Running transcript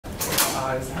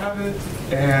ayes have it.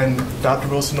 And Dr.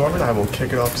 Wilson Norman, I will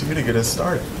kick it off to you to get us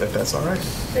started, if that's all right.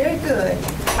 Very good.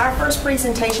 Our first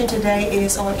presentation today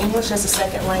is on English as a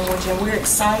second language, and we're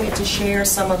excited to share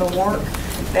some of the work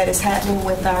that is happening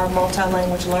with our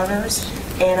multi-language learners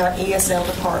and our ESL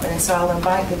department. And so I'll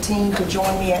invite the team to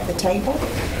join me at the table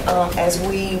as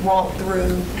we walk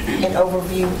through an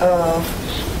overview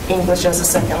of English as a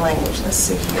second language. Let's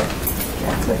see here.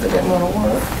 That clicker didn't want to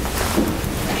work.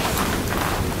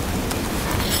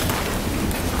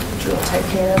 Drew will take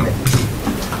care of it.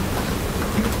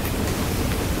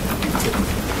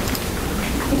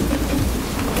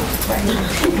 Right here.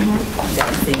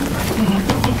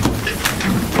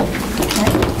 Okay.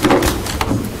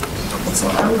 So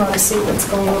I'm going to see what's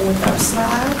going on with our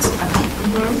slides.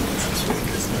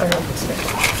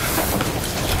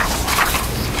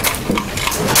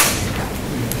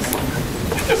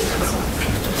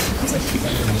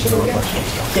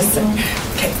 Yes, sir.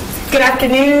 Okay. Good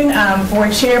afternoon,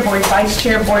 Board Chair, Board Vice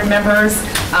Chair, Board members,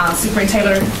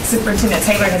 Superintendent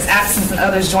Taylor in his absence, and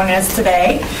others joining us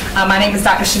today. My name is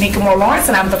Dr. Shanika Moore Lawrence,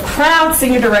 and I'm the proud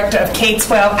Senior Director of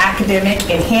K-12 Academic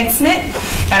Enhancement,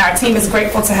 and our team is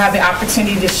grateful to have the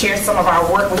opportunity to share some of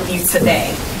our work with you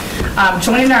today.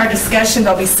 Joining our discussion,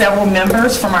 there'll be several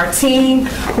members from our team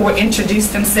who will introduce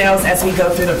themselves as we go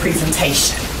through the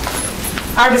presentation.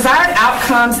 Our desired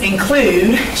outcomes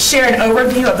include share an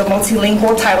overview of the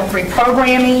multilingual Title III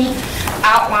programming,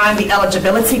 outline the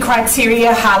eligibility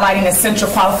criteria, highlighting essential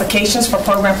qualifications for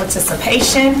program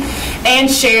participation,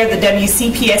 and share the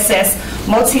WCPSS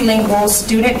multilingual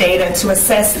student data to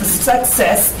assess the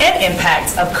success and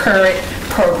impact of current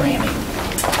programming.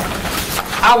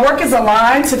 Our work is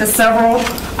aligned to the several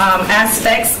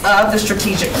aspects of the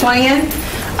strategic plan.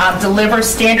 Deliver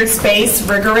standards-based,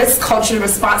 rigorous, culturally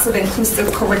responsive,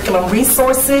 inclusive curriculum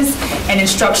resources and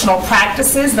instructional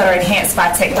practices that are enhanced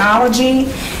by technology,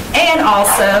 and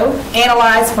also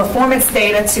analyze performance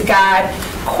data to guide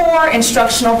core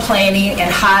instructional planning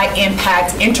and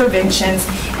high-impact interventions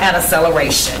and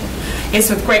acceleration.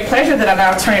 It's with great pleasure that I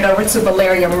now turn it over to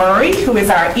Valeria Murray, who is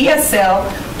our ESL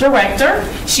Director.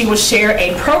 She will share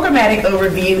a programmatic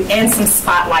overview and some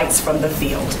spotlights from the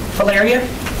field. Valeria?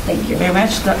 Thank you very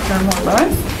much, Dr. Moore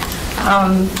Lawrence.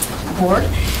 Board,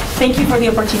 thank you for the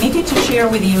opportunity to share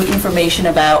with you information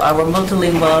about our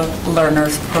Multilingual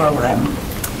Learners Program.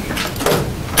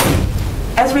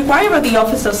 As required by the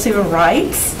Office of Civil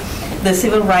Rights, the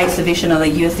Civil Rights Division of the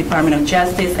U.S. Department of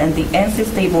Justice, and the NC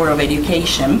State Board of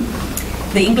Education,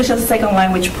 the English as a Second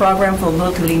Language Program for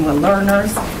Multilingual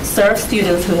Learners serves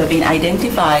students who have been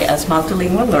identified as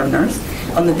multilingual learners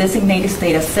on the designated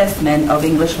state assessment of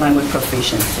English language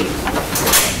proficiency.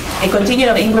 A contingent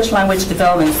of English language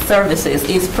development services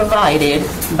is provided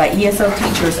by ESL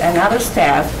teachers and other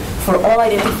staff for all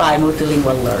identified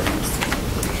multilingual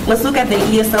learners. Let's look at the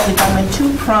ESL department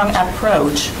two-pronged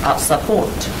approach of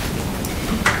support.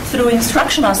 Through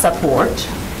instructional support,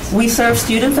 we serve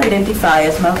students identified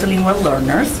as multilingual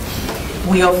learners.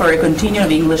 We offer a continuum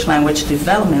of English language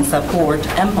development support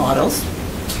and models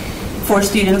for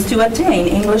students to attain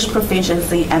English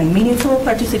proficiency and meaningful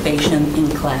participation in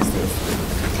classes,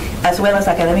 as well as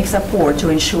academic support to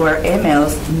ensure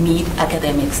MLs meet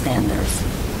academic standards.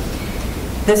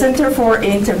 The Center for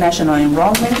International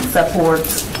Enrollment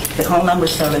supports the home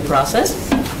language survey process,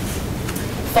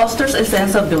 fosters a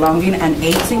sense of belonging and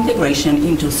aids integration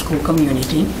into school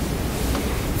community,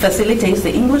 facilitates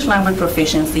the English language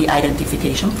proficiency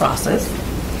identification process,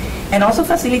 and also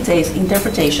facilitates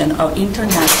interpretation of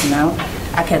international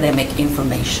academic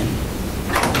information.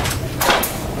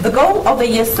 The goal of the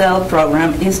ESL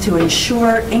program is to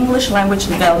ensure English language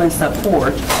development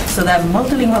support so that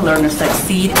multilingual learners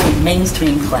succeed in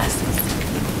mainstream classes.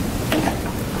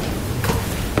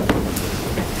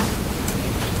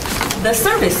 The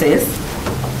services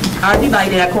are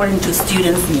divided according to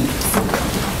students' needs.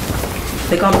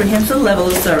 The comprehensive level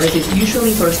of service is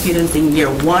usually for students in year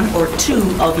 1 or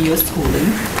 2 of U.S.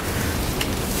 schooling.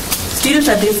 Students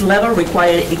at this level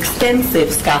require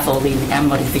extensive scaffolding and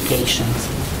modifications.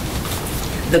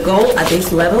 The goal at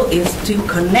this level is to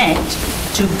connect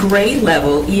to grade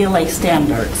level ELA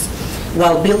standards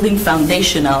while building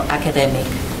foundational academic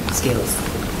skills.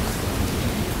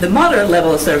 The moderate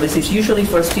level of service is usually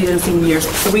for students in years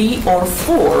 3 or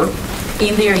 4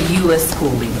 in their U.S.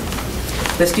 schooling.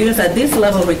 The students at this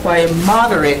level require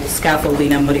moderate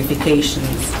scaffolding and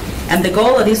modifications, and the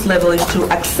goal of this level is to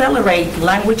accelerate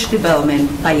language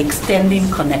development by extending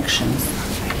connections.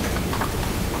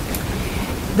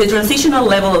 The transitional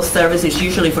level of service is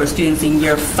usually for students in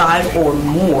year 5 or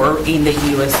more in the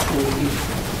U.S. schooling.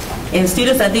 And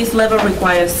students at this level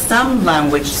require some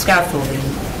language scaffolding.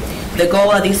 The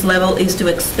goal at this level is to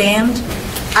expand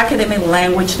academic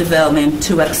language development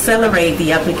to accelerate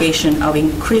the application of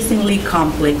increasingly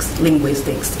complex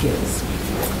linguistic skills.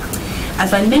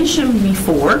 As I mentioned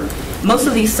before, most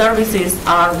of these services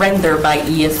are rendered by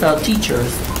ESL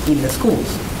teachers in the schools.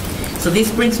 So this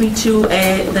brings me to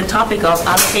the topic of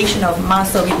allocation of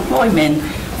months of employment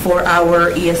for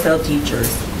our ESL teachers.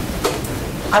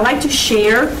 I'd like to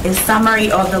share a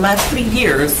summary of the last 3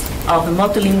 years of the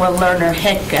multilingual learner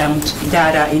headcount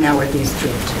data in our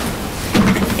district.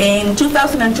 In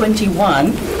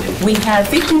 2021, we had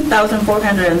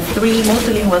 15,403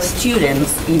 multilingual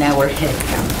students in our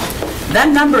headcount. That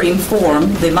number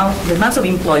informed the months of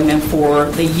employment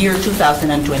for the year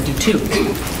 2022.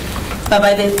 But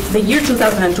by the year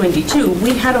 2022,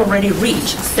 we had already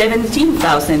reached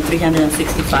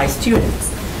 17,365 students.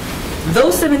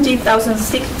 Those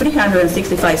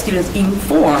 17,365 students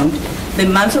informed the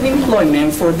months of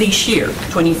employment for this year,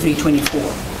 23-24.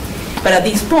 But at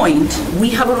this point, we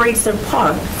have already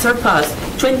surpassed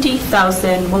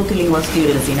 20,000 multilingual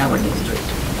students in our district.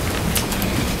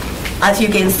 As you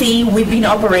can see, we've been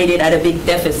operating at a big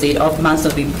deficit of months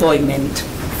of employment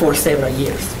for several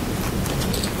years.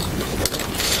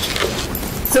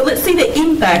 So let's see the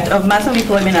impact of months of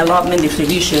employment allotment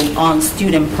distribution on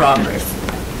student progress.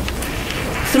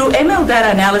 Through ML data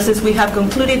analysis, we have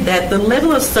concluded that the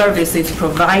level of services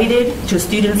provided to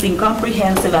students in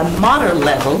comprehensive and moderate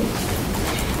level,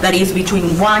 that is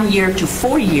between 1 year to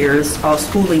 4 years of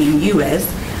schooling in U.S.,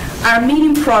 are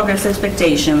meeting progress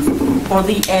expectations for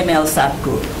the ML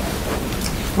subgroup.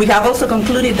 We have also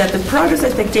concluded that the progress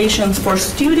expectations for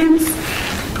students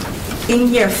in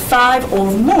year 5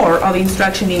 or more of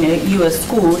instruction in a U.S.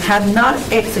 school have not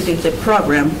exited the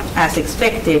program as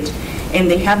expected, and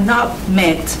they have not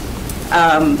met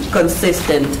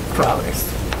consistent progress.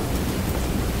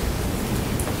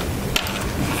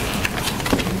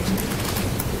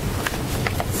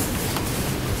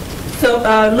 So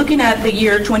looking at the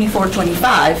year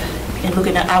 24-25 and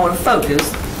looking at our focus,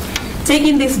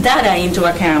 taking this data into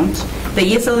account, the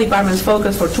ESL department's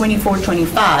focus for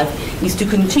 24-25 is to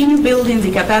continue building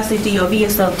the capacity of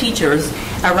ESL teachers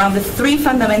around the 3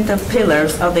 fundamental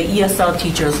pillars of the ESL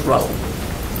teacher's role.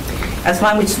 As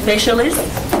language specialists,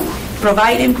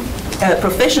 providing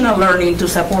professional learning to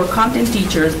support content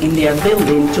teachers in their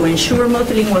building to ensure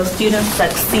multilingual students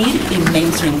succeed in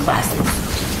mainstream classes.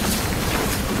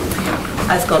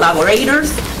 As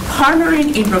collaborators,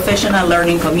 partnering in professional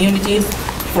learning communities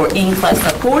for in-class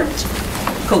support,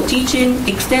 co-teaching,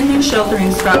 extending shelter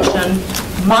instruction,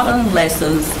 modeling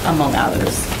lessons, among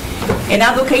others. And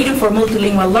advocating for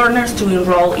multilingual learners to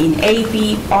enroll in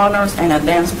AP, honors, and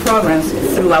advanced programs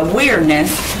through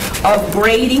awareness of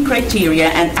grading criteria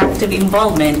and active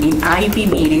involvement in IEP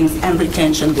meetings and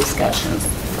retention discussions.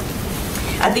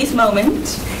 At this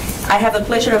moment, I have the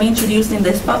pleasure of introducing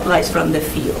the spotlights from the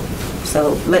field.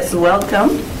 So let's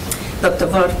welcome Dr.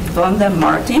 Vonda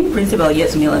Martin, Principal of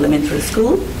Yates Mill Elementary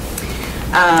School,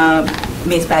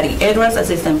 Ms. Patty Edwards,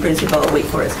 Assistant Principal of Wake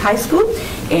Forest High School,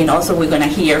 and also we're going to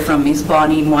hear from Ms.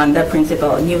 Bonnie Mwanda,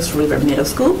 Principal of News River Middle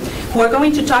School, who are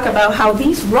going to talk about how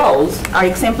these roles are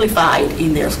exemplified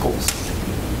in their schools.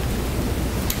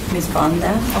 Ms.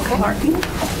 Vonda Martin.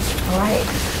 All right.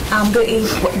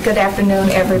 Good afternoon,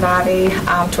 everybody,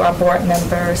 to our board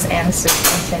members and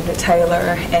Superintendent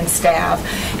Taylor and staff.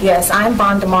 Yes, I'm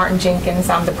Vonda Martin Jenkins.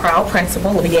 I'm the proud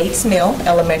principal of Yates Mill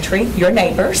Elementary, your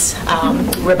neighbors.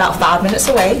 We're about 5 minutes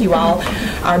away. You all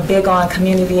are big on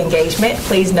community engagement.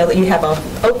 Please know that you have an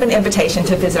open invitation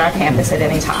to visit our campus at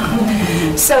any time.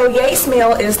 So Yates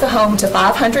Mill is the home to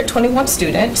 521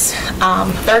 students.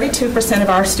 32% of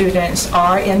our students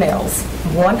are MLs.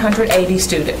 180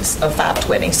 students of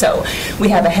 520. So we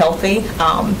have a healthy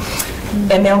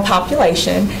ML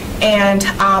population, and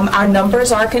our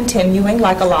numbers are continuing,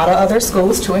 like a lot of other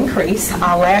schools, to increase.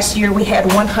 Last year we had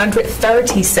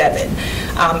 137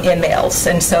 MLs,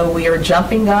 and so we are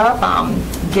jumping up,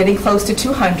 getting close to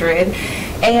 200.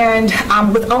 And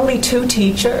with only 2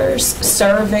 teachers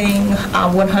serving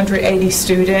 180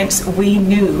 students, we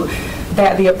knew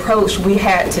that the approach we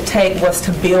had to take was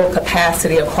to build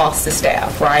capacity across the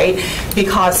staff, right?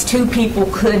 Because 2 people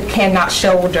cannot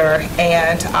shoulder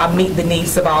and meet the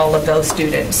needs of all of those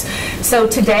students. So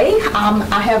today,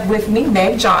 I have with me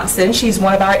Meg Johnson. She's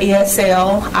one of our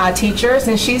ESL teachers,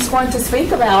 and she's going to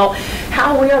speak about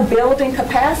how we are building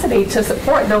capacity to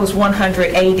support those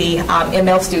 180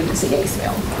 ML students at Yates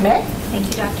Mill. Meg? Thank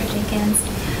you, Dr. Jenkins.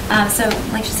 So,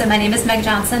 like she said, my name is Meg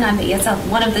Johnson. I'm the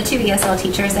one of the 2 ESL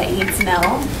teachers at Yates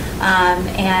Mill,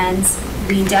 and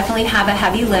we definitely have a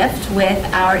heavy lift with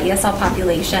our ESL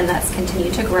population that's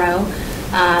continued to grow.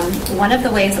 One of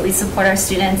the ways that we support our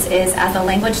students is as a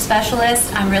language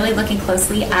specialist. I'm really looking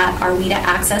closely at our WIDA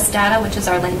Access data, which is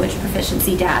our language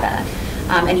proficiency data,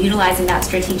 and utilizing that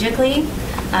strategically.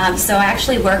 So I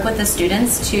actually work with the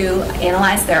students to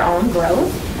analyze their own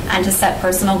growth and to set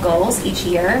personal goals each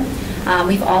year.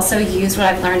 We've also used what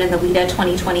I've learned in the WIDA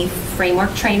 2020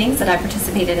 framework trainings that I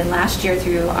participated in last year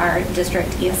through our district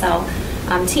ESL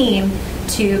team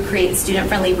to create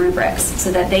student-friendly rubrics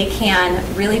so that they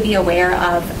can really be aware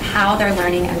of how they're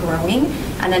learning and growing,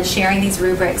 and then sharing these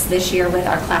rubrics this year with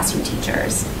our classroom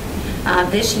teachers.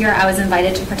 This year I was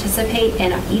invited to participate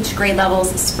in each grade level's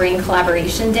spring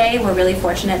collaboration day. We're really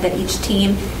fortunate that each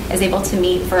team is able to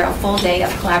meet for a full day of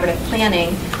collaborative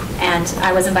planning, and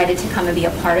I was invited to come and be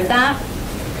a part of that.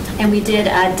 And we did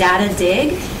a data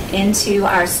dig into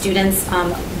our students'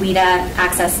 WIDA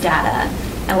Access data.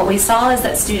 And what we saw is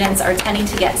that students are tending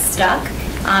to get stuck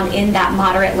in that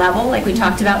moderate level. Like we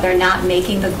talked about, they're not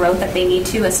making the growth that they need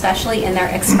to, especially in their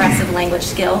expressive language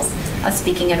skills of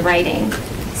speaking and writing.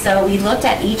 So we looked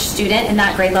at each student in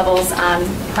that grade level's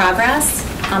progress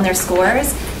on their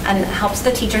scores, and helped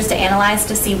the teachers to analyze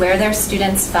to see where their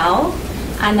students fell,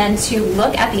 and then to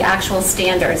look at the actual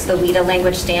standards, the WIDA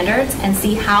language standards, and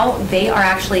see how they are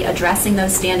actually addressing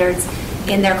those standards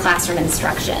in their classroom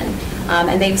instruction.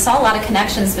 And they saw a lot of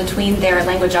connections between their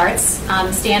language arts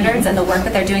standards and the work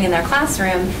that they're doing in their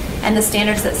classroom and the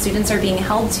standards that students are being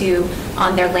held to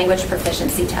on their language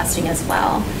proficiency testing as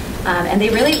well. And they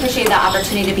really appreciate the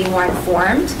opportunity to be more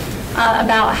informed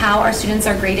about how our students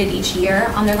are graded each year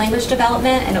on their language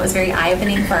development, and it was very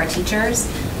eye-opening for our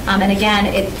teachers. And again,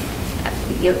 it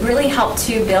really helped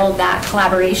to build that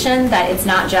collaboration, that it's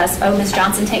not just, oh, Ms.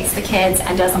 Johnson takes the kids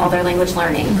and does all their language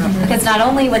learning. Because not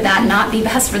only would that not be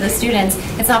best for the students,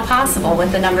 it's not possible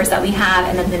with the numbers that we have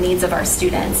and the needs of our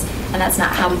students. And that's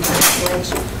not how we teach language.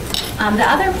 The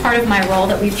other part of my role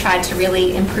that we've tried to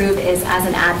really improve is as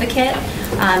an advocate,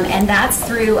 and that's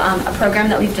through a program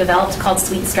that we've developed called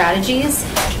Sweet Strategies.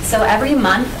 So every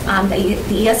month,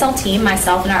 the ESL team,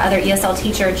 myself and our other ESL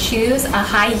teacher, choose a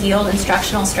high-yield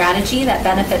instructional strategy that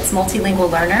benefits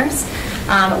multilingual learners.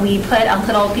 We put a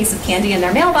little piece of candy in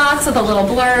their mailbox with a little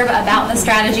blurb about the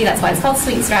strategy. That's why it's called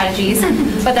Sweet Strategies.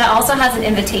 But that also has an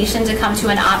invitation to come to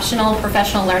an optional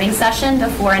professional learning session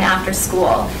before and after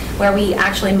school, where we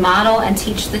actually model and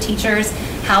teach the teachers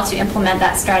how to implement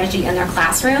that strategy in their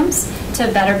classrooms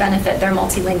to better benefit their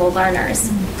multilingual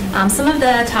learners. Some of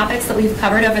the topics that we've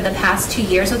covered over the past 2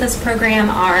 years with this program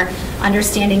are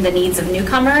understanding the needs of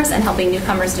newcomers and helping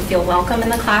newcomers to feel welcome in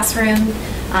the classroom.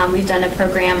 We've done a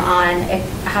program on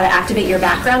how to activate your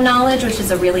background knowledge, which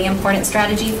is a really important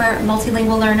strategy for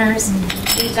multilingual learners.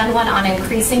 We've done one on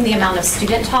increasing the amount of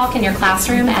student talk in your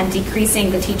classroom and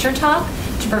decreasing the teacher talk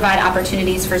to provide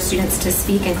opportunities for students to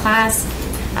speak in class.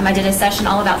 I did a session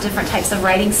all about different types of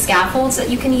writing scaffolds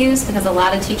that you can use, because a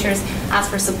lot of teachers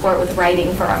ask for support with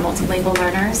writing for our multilingual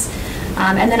learners.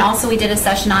 And then also we did a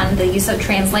session on the use of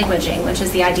translanguaging, which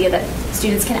is the idea that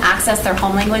students can access their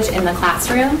home language in the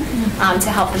classroom to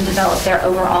help them develop their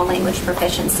overall language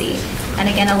proficiency. And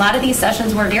again, a lot of these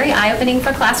sessions were very eye-opening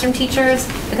for classroom teachers,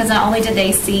 because not only did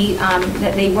they see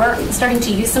that they were starting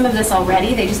to use some of this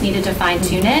already, they just needed to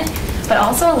fine-tune it, but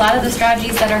also a lot of the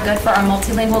strategies that are good for our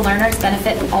multilingual learners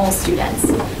benefit all students.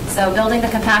 So building the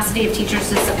capacity of teachers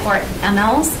to support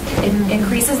MLs, it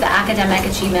increases the academic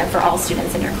achievement for all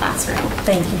students in your classroom.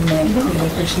 Thank you, Meg. Really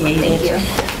appreciate it. Thank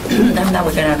you. And now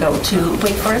we're going to go to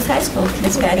Wake Forest High School.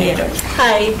 Ms. Patty Edwards.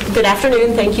 Hi, good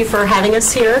afternoon. Thank you for having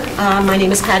us here. My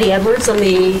name is Patty Edwards. I'm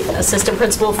the Assistant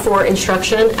Principal for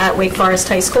Instruction at Wake Forest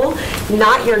High School.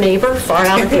 Not your neighbor, far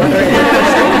out at the other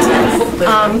end of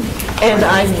the street. And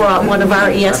I've brought one of our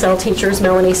ESL teachers,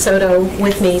 Melanie Soto,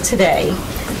 with me today.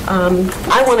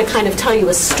 I want to kind of tell you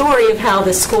a story of how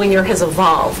this school year has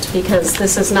evolved, because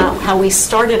this is not how we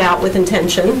started out with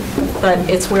intention, but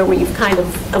it's where we've kind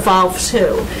of evolved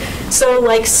to. So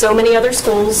like so many other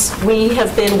schools, we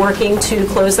have been working to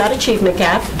close that achievement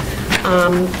gap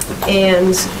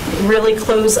and really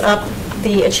close up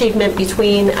the achievement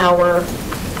between our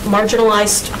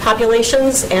marginalized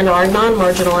populations and our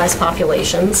non-marginalized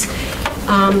populations.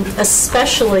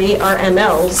 Especially our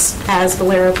MLs, as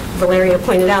Valeria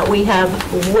pointed out, we have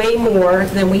way more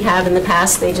than we have in the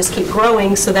past. They just keep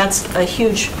growing, so that's a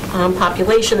huge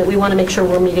population that we want to make sure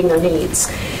we're meeting their needs.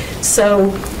 So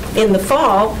in the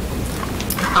fall,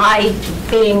 I,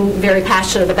 being very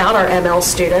passionate about our ML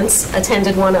students,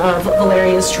 attended one of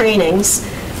Valeria's trainings,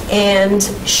 and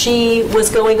she was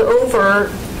going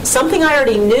over something I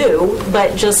already knew,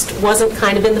 but just wasn't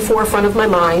kind of in the forefront of my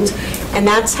mind, and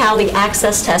that's how the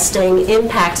access testing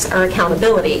impacts our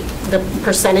accountability, the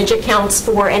percentage it counts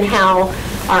for, and how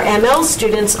our ML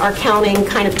students are counting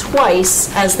kind of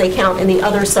twice as they count in the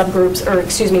other subgroups, or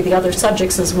excuse me, the other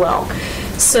subjects as well.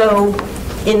 So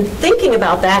in thinking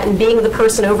about that and being the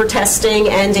person over testing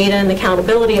and data and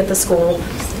accountability at the school,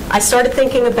 I started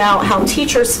thinking about how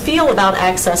teachers feel about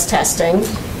access testing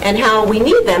and how we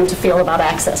need them to feel about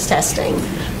access testing.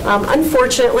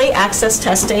 Unfortunately, access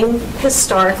testing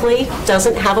historically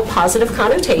doesn't have a positive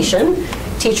connotation.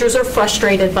 Teachers are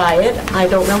frustrated by it. I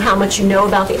don't know how much you know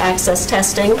about the access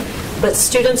testing, but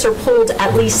students are pulled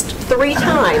at least 3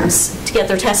 times to get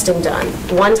their testing done.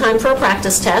 1 time for a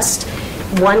practice test,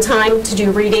 1 time to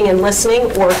do reading and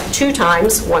listening, or 2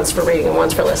 times, once for reading and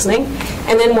once for listening,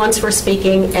 and then once for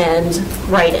speaking and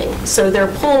writing. So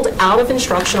they're pulled out of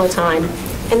instructional time,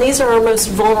 and these are our most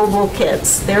vulnerable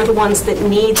kids. They're the ones that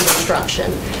need the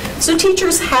instruction. So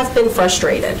teachers have been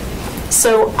frustrated.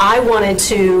 So I wanted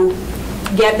to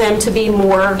get them to be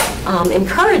more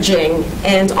encouraging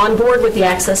and on board with the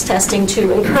access testing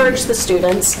to encourage the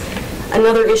students.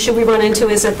 Another issue we run into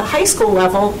is at the high school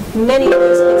level, many of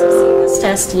these kids have seen this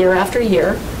test year after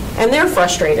year, and they're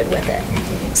frustrated with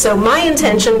it. So my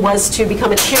intention was to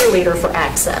become a cheerleader for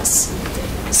access.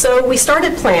 So we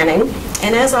started planning,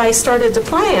 and as I started to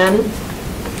plan,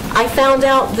 I found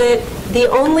out that the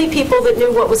only people that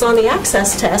knew what was on the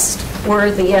access test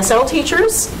were the ESL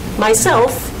teachers,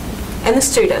 myself, and the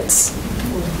students.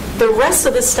 The rest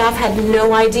of the staff had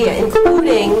no idea,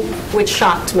 including, which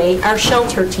shocked me, our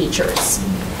shelter teachers.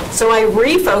 So I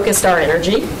refocused our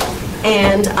energy,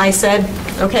 and I said,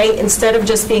 okay, instead of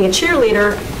just being a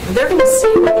cheerleader, they're going to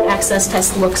see what the access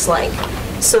test looks like.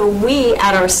 So we,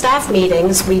 at our staff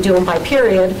meetings, we do them by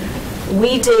period,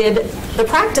 we did the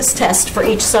practice test for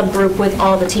each subgroup with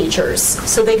all the teachers.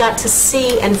 So they got to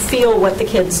see and feel what the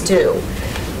kids do.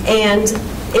 And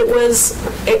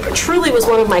it truly was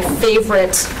one of my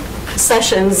favorite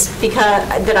sessions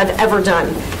that I've ever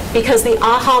done, because the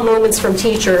aha moments from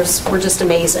teachers were just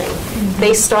amazing.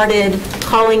 They started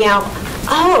calling out,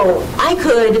 oh, I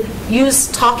could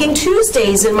use Talking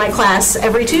Tuesdays in my class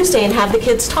every Tuesday and have the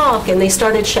kids talk, and they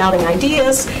started shouting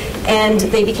ideas, and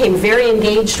they became very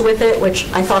engaged with it, which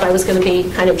I thought I was going to be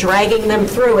kind of dragging them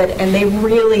through it, and they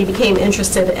really became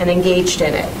interested and engaged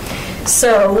in it.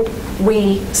 So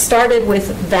we started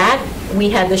with that. We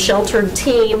had the sheltered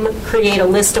team create a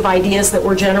list of ideas that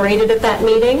were generated at that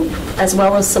meeting, as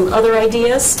well as some other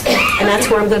ideas. And that's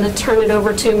where I'm going to turn it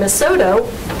over to Ms.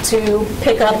 Soto to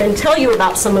pick up and tell you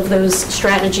about some of those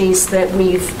strategies that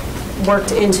we've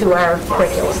worked into our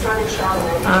curriculum.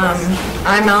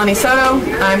 I'm Melanie Soto.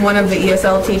 I'm one of the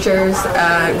ESL teachers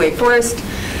at Wake Forest.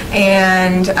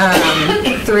 And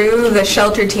through the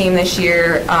shelter team this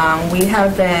year, we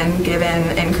have been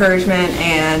given encouragement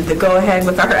and the go-ahead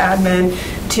with our admin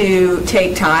to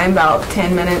take time, about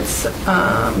 10 minutes,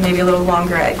 maybe a little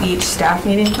longer at each staff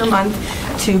meeting per month,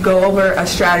 to go over a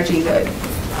strategy that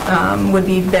would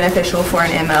be beneficial for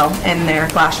an ML in their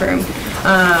classroom.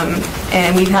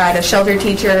 And we've had a shelter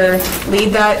teacher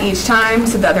lead that each time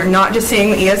so that they're not just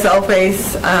seeing the ESL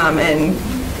face and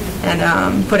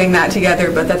putting that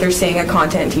together, but that they're seeing a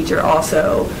content teacher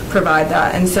also provide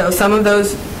that. And so some of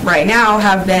those right now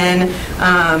have been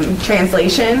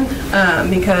translation,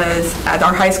 because at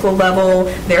our high school level,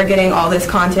 they're getting all this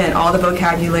content, all the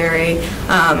vocabulary.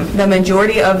 The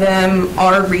majority of them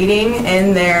are reading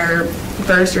in their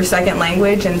first or second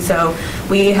language, and so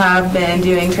we have been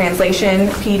doing translation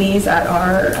PDs at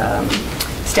our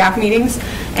staff meetings.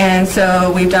 And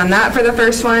so we've done that for the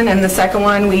first one, and the second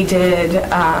one we did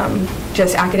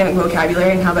just academic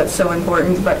vocabulary and how that's so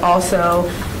important, but also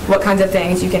what kinds of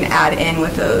things you can add in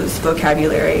with those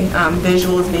vocabulary.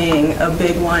 Visuals being a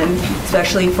big one,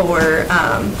 especially for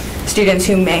students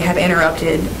who may have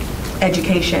interrupted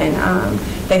education.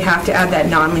 They have to add that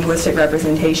non-linguistic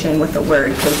representation with the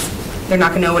word, because they're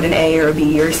not going to know what an A or a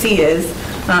B or a C is.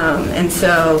 And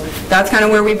so that's kind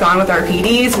of where we've gone with our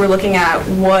PDs. We're looking at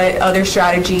what other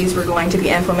strategies we're going to be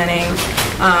implementing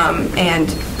and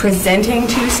presenting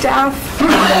to staff in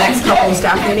the next couple of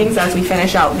staff meetings as we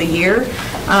finish out the year.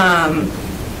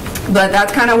 But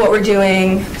that's kind of what we're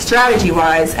doing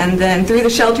strategy-wise. And then through the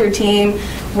shelter team,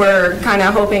 we're kind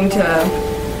of hoping to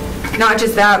not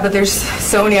just that, but there's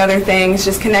so many other things,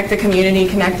 just connect the community,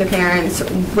 connect the parents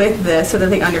with this so that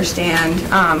they understand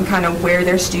kind of where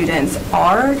their students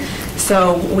are.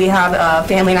 So we have a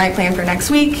family night planned for next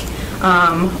week.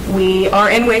 We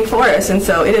are in Wake Forest, and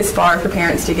so it is far for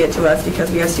parents to get to us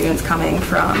because we have students coming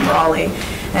from Raleigh.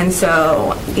 And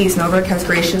so East Norbrook has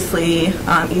graciously,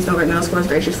 East Norbrook Middle School has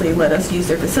graciously let us use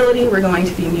their facility. We're going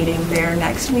to be meeting there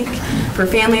next week for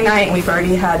family night, and we've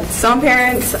already had some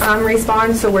parents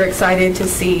respond, so we're excited to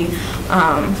see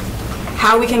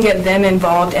how we can get them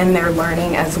involved in their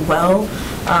learning as well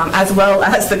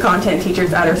as the content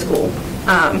teachers at our school.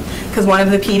 Because one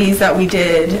of the PDs that we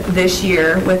did this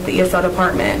year with the ESL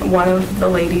department, one of the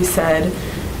ladies said,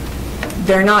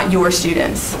 they're not your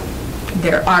students,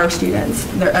 they're our students,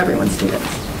 they're everyone's students.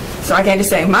 So I can't just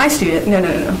say my student,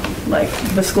 no, like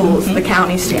the schools, the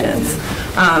county students.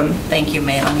 Thank you,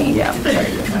 Melanie. Yeah.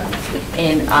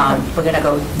 And we're going to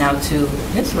go now to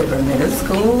Miss River Middle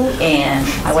School, and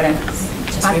I want to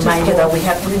just remind you that we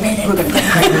have 3 minutes. We're going to 3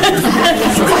 minutes.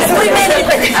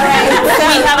 All right.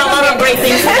 We have a lot of great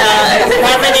things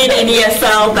happening in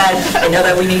ESL, but I know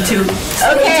that we need to.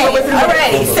 Okay,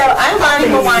 alrighty. So I'm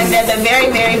Bonnie Mwanda, the very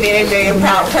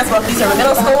proud principal of East River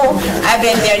Middle School. I've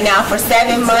been there now for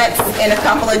 7 months and a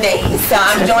couple of days. So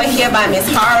I'm joined here by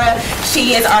Ms. Hara.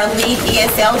 She is our lead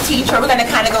ESL teacher. We're going to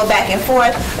kind of go back and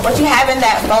forth. What you have in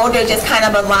that folder just kind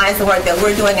of aligns the work that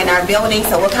we're doing in our building.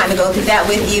 So we'll kind of go through that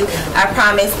with you. I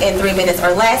promise in 3 minutes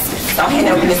or less. So I'll hand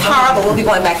over to Ms. Hara, but we'll be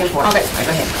going back and forth. Okay. Go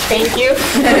ahead. Thank you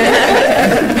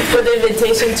for the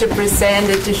invitation to present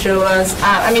and to show us,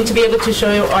 to be able to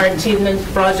show you our achievement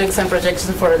projects and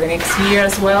projections for the next year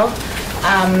as well.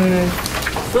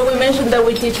 When we mentioned that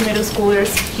we teach middle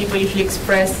schoolers, people usually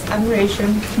express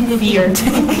admiration, fear,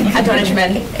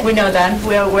 astonishment. We know that.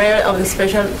 We are aware of the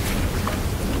special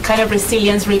kind of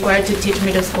resilience required to teach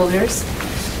middle schoolers.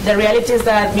 The reality is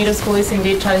that middle school is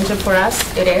indeed challenging for us.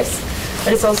 It is.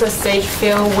 But it's also a stage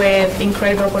filled with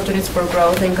incredible opportunities for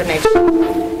growth and connection.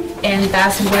 And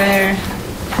that's where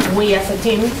we as a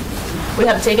team, we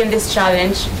have taken this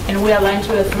challenge and we aligned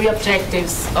to the 3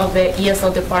 objectives of the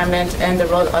ESL department and the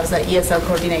role as the ESL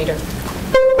coordinator.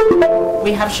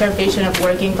 We have shared vision of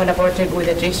working collaboratively with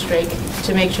the district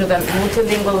to make sure that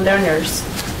multilingual learners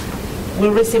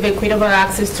will receive equitable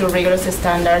access to rigorous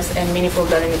standards and meaningful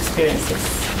learning experiences.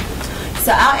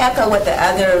 So I'll echo what the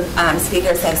other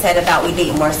speakers have said about we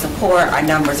need more support, our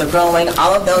numbers are growing.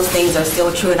 All of those things are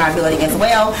still true in our building as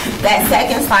well. That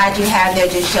second slide you have there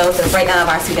just shows the breakdown of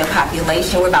our student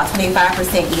population. We're about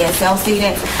 25% ESL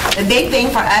students. The big thing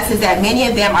for us is that many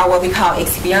of them are what we call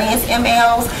experienced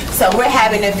MLs. So we're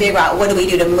having to figure out what do we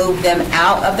do to move them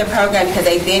out of the program because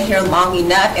they've been here long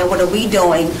enough, and what are we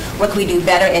doing, what can we do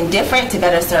better and different to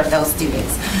better serve those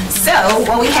students. So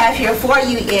what we have here for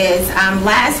you is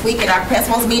last week at our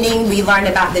principals meeting, we learned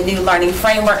about the new learning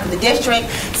framework for the district.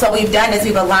 So what we've done is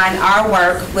we've aligned our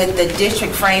work with the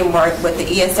district framework, with the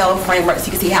ESL framework, so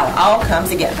you can see how it all comes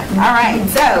together. All right,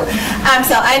 so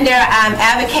under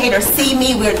Advocate or See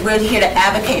Me, we're here to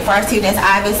advocate for our students,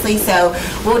 obviously. So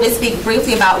we'll just speak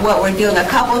briefly about what we're doing. A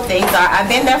couple of things are, I've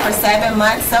been there for 7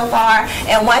 months so far,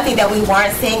 and one thing that we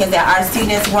weren't seeing is that our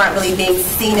students weren't really being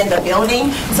seen in the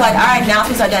building. So like our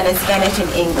announcements are done in Spanish and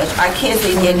English. Our kids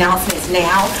read the announcements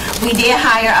now. We did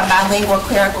hire a bilingual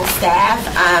clerical staff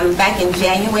back in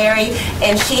January,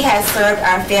 and she has served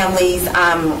our families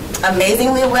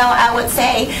amazingly well, I would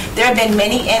say. There have been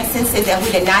many instances that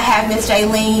we did not have Miss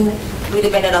Jaylene, we'd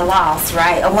have been at a loss,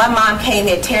 right? And one mom came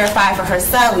in terrified for her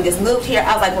son. We just moved here.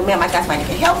 I was like, well, ma'am, I got somebody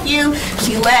that can help you.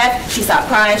 She left. She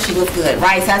stopped crying. She was good,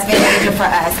 right? So that's been major for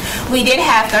us. We did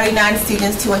have 39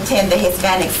 students to attend the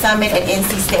Hispanic Summit at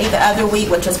NC State the other week,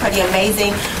 which was pretty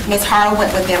amazing. Ms. Harrell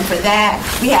went with them for that.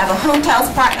 We have a Juntos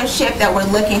partnership that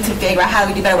we're looking to figure out how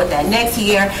we do better with that next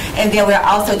year. And then we're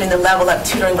also doing the level up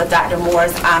tutoring with Dr.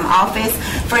 Moore's office.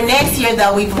 For next year,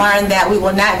 though, we've learned that we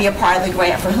will not be a part of the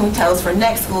grant for Juntos for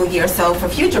next school year. So for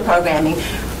future programming,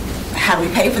 how do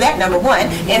we pay for that, number one?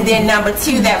 And then number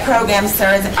two, that program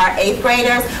serves our 8th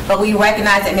graders, but we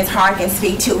recognize that Ms. Hart can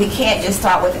speak to, we can't just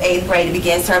start with 8th grade to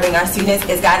begin serving our students.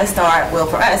 It's got to start, well,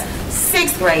 for us,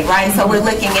 6th grade, right? So we're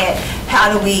looking at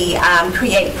how do we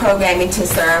create programming to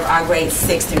serve our grades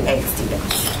 6 through 8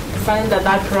 students. I find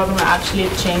that program actually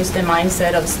changed the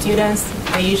mindset of students.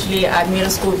 They usually at middle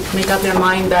school make up their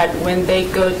mind that when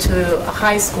they go to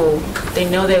high school, they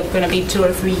know they're going to be 2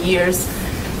 or 3 years,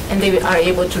 and they are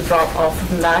able to drop off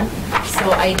from that.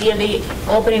 So ideally,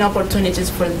 opening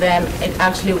opportunities for them, it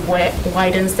actually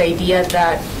widens the idea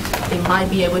that they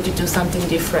might be able to do something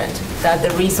different, that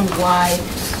the reason why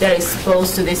they're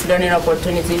exposed to these learning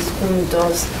opportunities,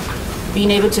 Juntos, being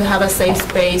able to have a safe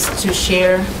space to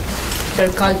share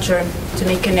their culture, to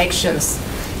make connections,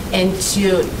 and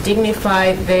to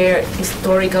dignify their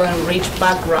historical and rich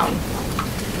background.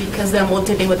 Because they're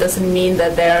multilingual doesn't mean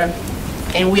that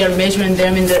and we are measuring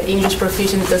them in their English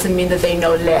proficiency, doesn't mean that they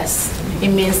know less. It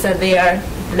means that they are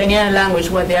learning a language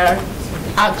where they are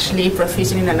actually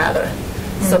proficient in another.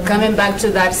 So coming back to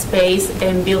that space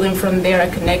and building from there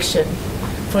a connection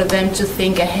for them to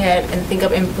think ahead and think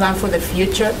of and plan for the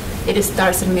future, it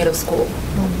starts in middle school.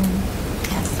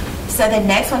 So the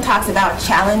next one talks about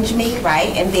Challenge Me, right?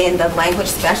 And then the language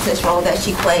specialist role that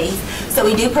she plays. So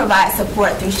we do provide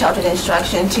support through sheltered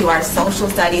instruction to our social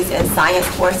studies and science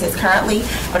courses currently,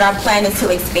 but our plan is to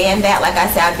expand that. Like I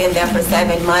said, I've been there for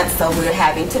 7 months, so we're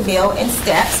having to build in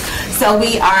steps. So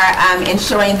we are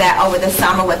ensuring that over the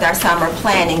summer with our summer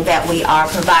planning that we are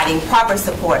providing proper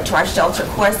support to our shelter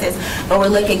courses, but we're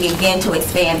looking again to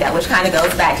expand that, which kind of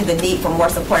goes back to the need for more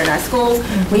support in our schools.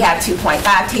 We have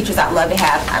 2.5 teachers. I'd love to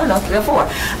have, I don't know, 3 or 4.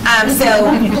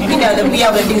 So, you know, to be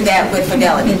able to do that with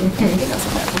fidelity.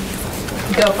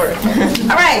 Go for it.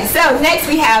 All right, so next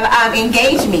we have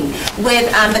Engage Me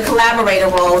with the collaborator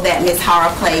role that Ms.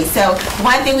 Hara plays. So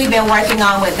one thing we've been working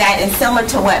on with that, and similar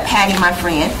to what Patty, my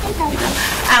friend,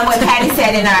 what Patty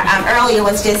said in our earlier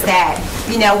was just that,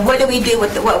 you know, what do we do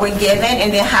with what we're given,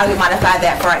 and then how do we modify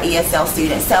that for our ESL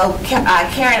students. So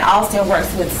Karen Alston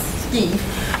works with Steve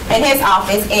in his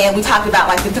office, and we talked about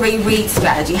like the 3 read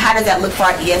strategy. How does that look for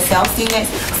our ESL students?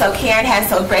 So Karen has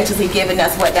so graciously given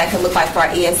us what that can look like for our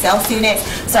ESL students.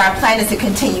 So our plan is to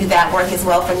continue that work as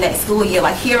well for next school year.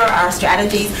 Like, here are our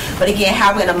strategies, but again,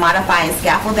 how we're going to modify and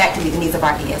scaffold that to meet the needs of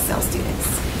our ESL students.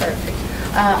 Perfect.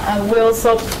 We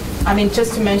also,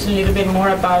 just to mention a little bit more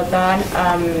about that,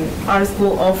 our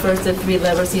school offers the 3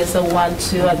 levels, ESL 1,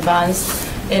 2,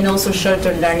 advanced, and also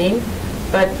shorter learning.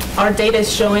 But our data is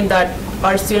showing that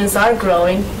our students are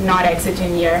growing, not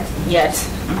exiting year yet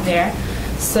there.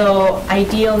 So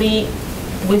ideally,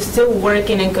 we're still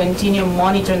working and continue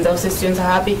monitoring those students who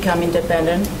have become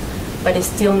independent, but it's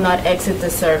still not exit the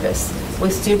service.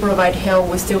 We still provide help,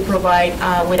 we still provide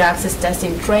with access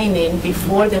testing training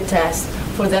before the test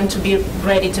for them to be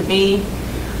ready to be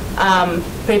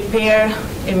prepared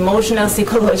emotionally,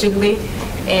 psychologically,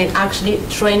 and actually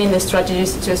training the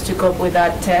strategies just to cope with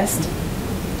that test.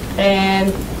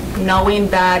 And knowing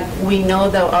that we know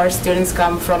that our students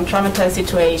come from traumatized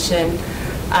situation,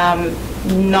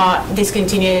 not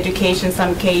discontinued education in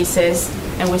some cases,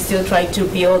 and we still try to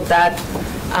build that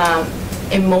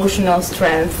emotional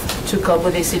strength to cope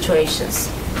with these situations.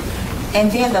 And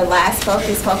then the last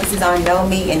focuses on Know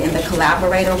Me and in the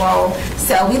collaborator role.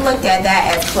 So we looked at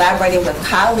that as collaborating with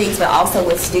colleagues, but also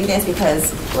with students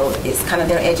because, well, it's kind of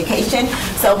their education.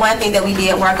 So one thing that we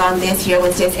did work on this year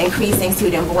was just increasing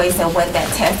student voice and what that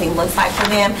testing looks like for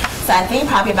them. So I think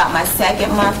probably about my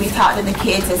 2nd month, we talked to the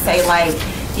kids and say, like,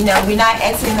 you know, we're not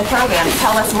exiting the program.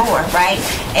 Tell us more, right?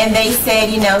 And they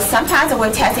said, you know, sometimes when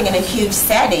we're testing in a huge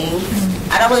setting,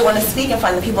 I don't really want to speak in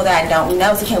front of the people that I don't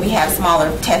know, so can we have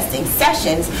smaller testing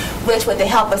sessions, which with the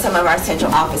help of some of our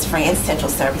central office friends, central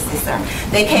services,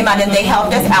 they came out and they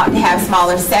helped us out to have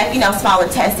smaller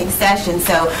testing sessions.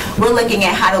 So we're looking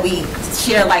at how do we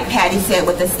share, like Patty said,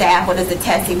 with the staff, what does the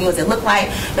testing meals it look like,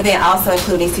 but then also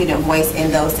including student voice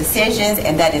in those decisions,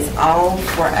 and that is all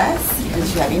for us. Did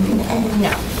you have anything to add?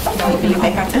 No.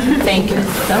 Thank you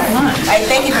so much. All right,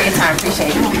 thank you for your time.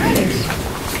 Appreciate it.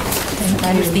 And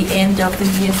that is the end of the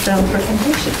ESL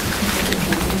presentation.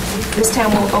 This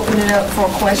time we'll open it up for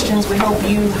questions. We hope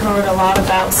you heard a lot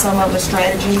about some of the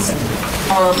strategies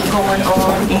going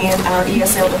on in our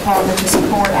ESL department to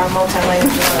support our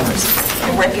multilanguage learners,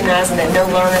 and recognizing that no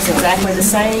learner is exactly the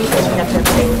same, and we have to have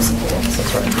tailored support.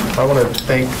 That's right. I want to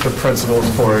thank the principals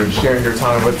for sharing your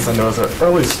time with us. I know it's an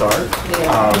early start,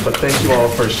 but thank you all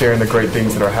for sharing the great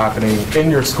things that are happening in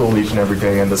your school each and every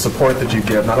day, and the support that you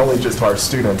give, not only just to our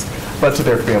students, but to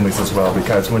their families as well,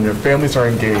 because when your families are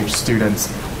engaged, students,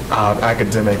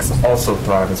 academics also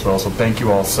thrive as well. So thank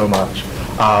you all so much.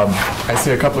 I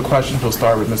see a couple of questions. We'll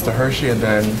start with Mr. Hershey and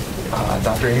then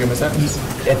Dr. Ingham, Ms. Evans.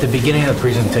 At the beginning of the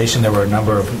presentation, there were a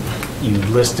number of, you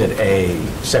listed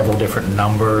several different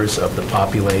numbers of the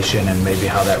population and maybe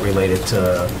how that related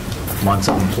to months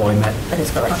of employment. That is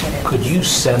correct. Could you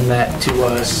send that to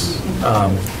us?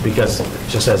 Because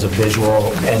just as a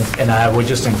visual, and I would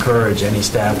just encourage any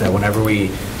staff that whenever we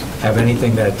have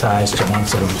anything that ties to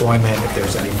months of employment, if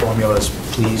there's any formulas,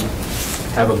 please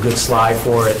have a good slide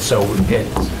for it so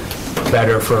it's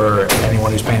better for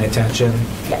anyone who's paying attention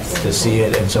to see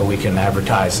it, and so we can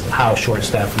advertise how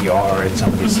short-staffed we are in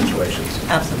some of these situations.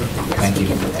 Absolutely. Yes, Thank you.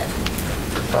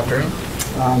 Dr.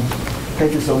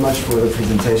 Thank you so much for the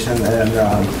presentation. And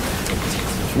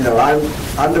you know,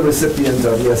 I'm the recipient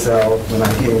of ESL when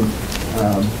I came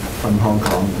from Hong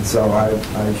Kong, and so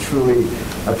I truly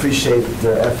appreciate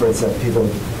the efforts that people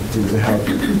do to help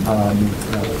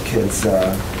kids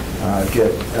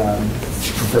get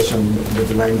proficient with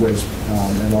the language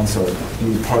and also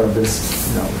be part of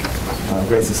this,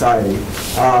 great society.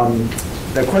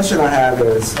 The question I have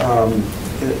is,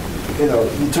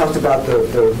 you talked about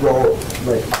the role,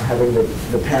 like having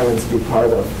the parents be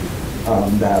part of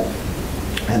that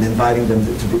and inviting them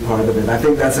to be part of it. I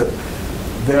think that's a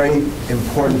very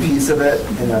important piece of it,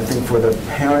 and I think for the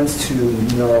parents to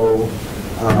know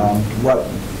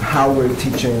how we're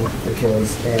teaching the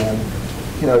kids, and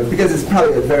because it's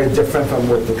probably very different from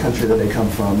what the country that they come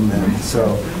from, and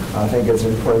so I think it's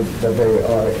important that they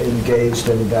are engaged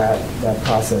in that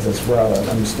process as well, and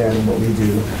understanding what we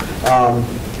do.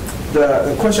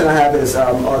 The question I have is,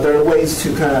 are there ways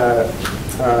to kind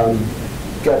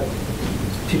of get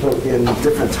people in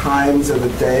different times of the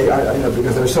day?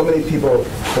 Because there's so many people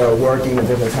that are working at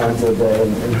different times of the day,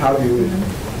 and how do you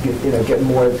get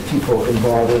more people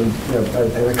involved in,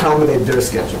 and accommodate their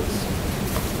schedules?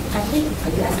 So I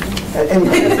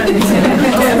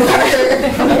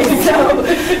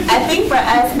think for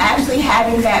us, actually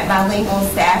having that bilingual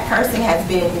staff person has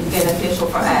been beneficial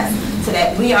for us, so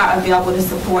that we are available to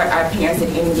support our parents at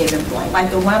any given point. Like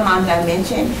the one mom that I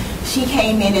mentioned, she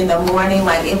came in the morning,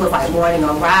 like it was like morning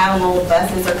arrival,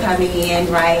 buses are coming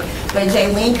in, right? But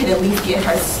Jaylene could at least get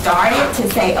her started to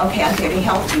say, okay, I'm here to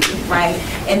help you, right?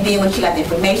 And then when she got the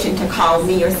information, to call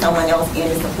me or someone else in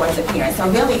to support the parents. So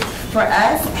really, for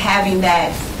us, having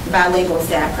that bilingual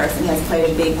staff person has played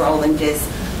a big role in just,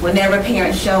 whenever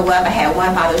parents show up, I had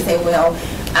one father say, well,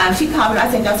 she called me,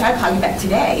 I said, no, sorry, I'll call you back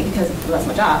today because that's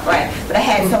my job, right? But I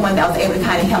had someone that was able to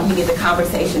kind of help me get the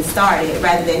conversation started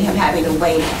rather than him having to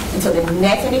wait until the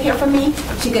next day to hear from me.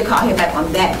 She could call him back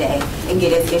on that day and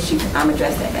get his issue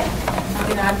addressed that day. I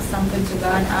can add something to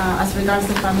that. As regards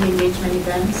to family engagement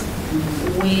events,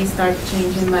 we start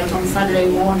changing like on Saturday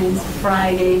mornings,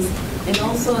 Fridays, and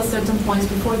also at certain points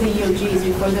before the EOGs,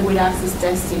 before the with access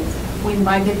testing, we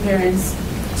invite the parents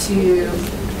to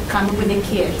come with the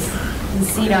kids and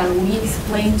sit down. We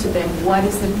explain to them what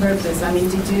is the purpose. I mean,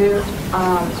 to do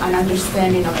an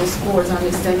understanding of the scores,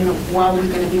 understanding of what we're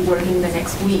going to be working the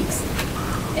next weeks.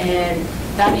 And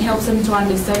that helps them to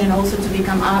understand and also to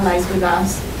become allies with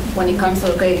us when it comes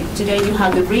to, okay, today you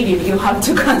have the reading, you have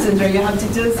to concentrate, you have to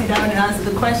just sit down and answer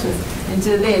the questions. And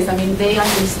do this, I mean, they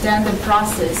understand the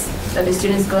process that the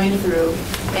student's going through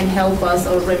and help us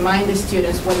or remind the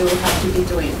students what they will have to be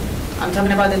doing. I'm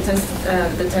talking about the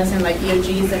testing like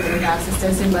EOGs and the access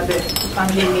testing, but the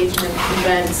family engagement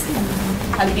events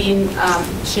have been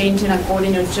changing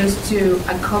according to just to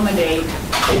accommodate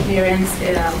the parents'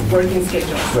 working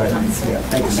schedules. Right. Yeah.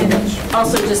 Thank you so much.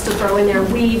 Also, just to throw in there,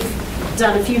 we've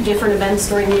done a few different events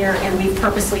during the year, and we've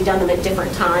purposely done them at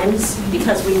different times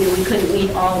because we knew we couldn't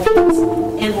meet all of these.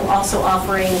 And we're also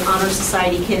offering Honor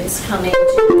Society kids coming to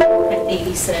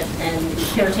babysit and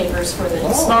caretakers for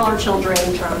the smaller children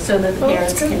so that the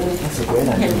parents can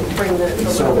bring the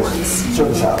little ones.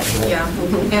 Service hours, right? Yeah,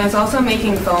 and it's also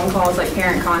making phone calls, like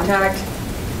parent contact,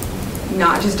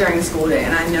 not just during the school day.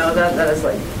 And I know that is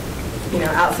like,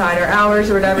 outside our hours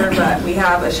or whatever, but we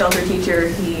have a shelter teacher.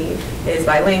 He is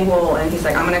bilingual, and he's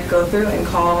like, I'm going to go through and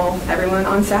call everyone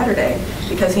on Saturday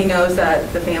because he knows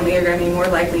that the family are going to be more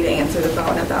likely to answer the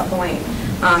phone at that point,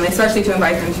 especially to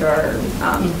invite them to our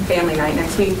family night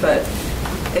next week. But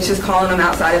it's just calling them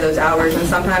outside of those hours, and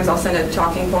sometimes I'll send a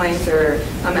talking point or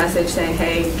a message saying,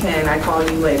 hey, can I call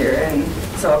you later? And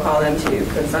so I'll call them too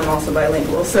because I'm also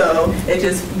bilingual. So it's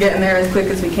just getting there as quick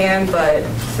as we can, but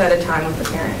set a time with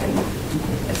the parent, and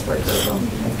it's worked really well.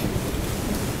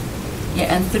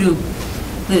 Yeah, and through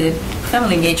the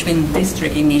Family Engagement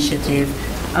District Initiative,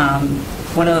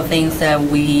 one of the things that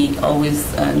we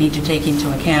always need to take into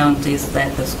account is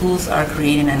that the schools are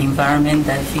creating an environment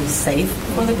that feels safe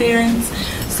for the parents,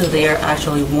 so they are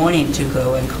actually wanting to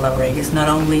go and collaborate. It's not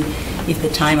only if the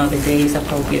time of the day is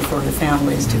appropriate for the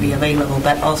families to be available,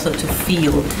 but also to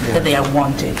feel that they are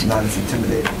wanted. Not as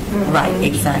intimidating. Right,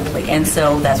 exactly. And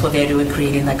so that's what they're doing,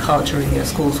 creating that culture in their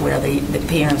schools where the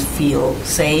parents feel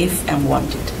safe and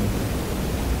wanted.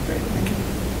 Great, thank you.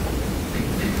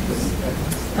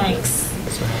 Thanks.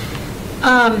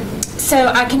 So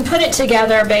I can put it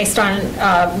together based on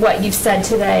what you've said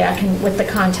today. With the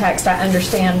context, I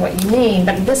understand what you mean,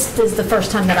 but this is the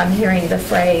first time that I'm hearing the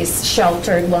phrase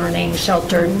sheltered learning,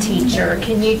 sheltered teacher.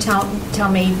 Can you tell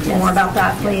me more about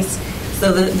that, please?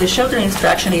 So the sheltered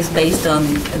instruction is based on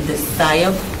the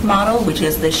SIOP model, which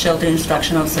is the Sheltered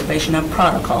Instruction Observational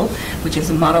Protocol, which is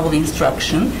a model of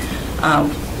instruction,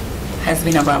 has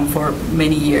been around for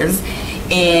many years.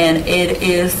 And it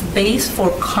is based for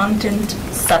content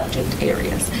subject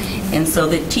areas. And so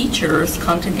the teachers,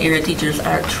 content area teachers,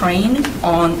 are trained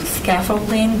on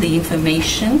scaffolding the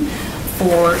information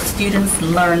for students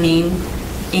learning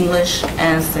English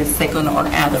as a second or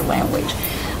other language.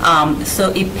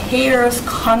 So it pairs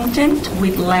content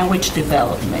with language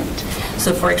development.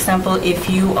 So for example, if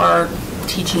you are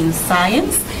teaching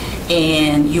science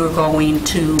and you're going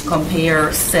to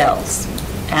compare cells,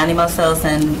 animal cells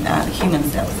and human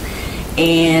cells,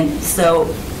 and so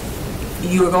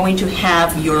you're going to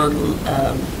have your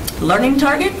learning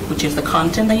target, which is the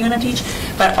content that you're going to teach,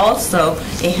 but also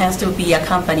it has to be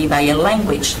accompanied by a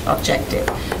language objective,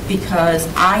 because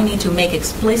I need to make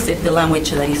explicit the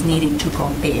language that is needed to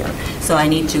compare. So I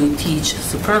need to teach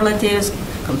superlatives,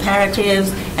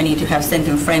 comparatives. I need to have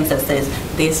sentence frames that says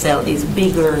this cell is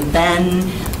bigger than,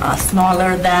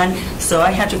 smaller than. So I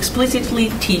have to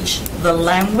explicitly teach the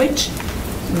language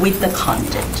with the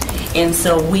content. And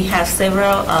so we have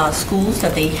several schools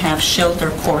that they have shelter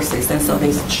courses, and so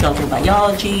there's shelter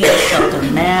biology, shelter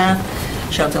math,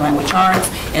 shelter language arts,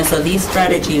 and so these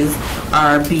strategies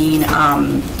are being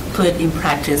put in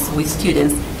practice with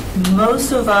students.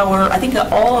 Most of I think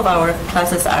all of our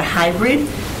classes are hybrid,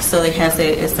 so it has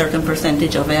a certain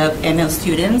percentage of ML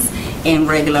students and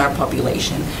regular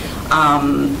population.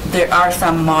 There are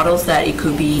some models that it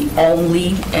could be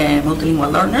only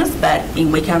multilingual learners, but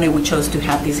in Wake County we chose to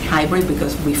have this hybrid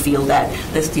because we feel that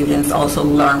the students also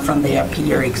learn from their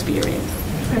peer experience.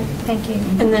 Thank you.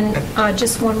 And then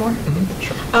just one more.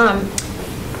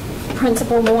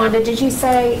 Principal Mwanda, did you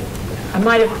say,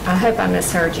 I hope I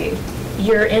misheard you,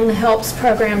 you're in the HELPS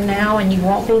program now and you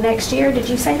won't be next year? Did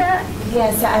you say that?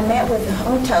 Yes, I met with the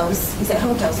Juntos. You said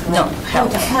Juntos? No,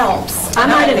 HELPS. HELPS. I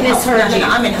might have misheard you. No,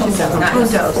 I'm in Juntos, not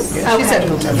Juntos. She said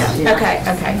Juntos. Okay,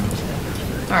 okay.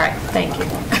 All right, thank you.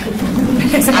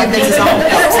 I think it's all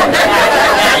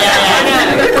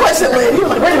Good question, Lynn.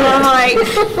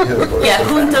 Yeah,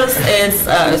 Juntos is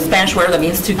a Spanish word that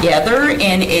means together,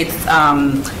 and it's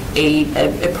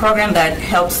a program that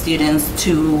helps students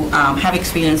to have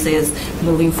experiences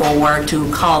moving forward to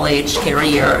college,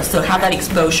 career, so have that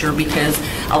exposure, because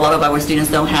a lot of our students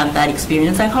don't have that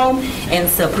experience at home, and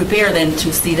so prepare them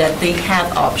to see that they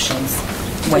have options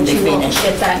when they finish.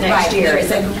 Get that next year.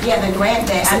 The grant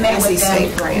that I met with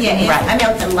them. Yeah, I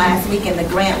met with them last week, and the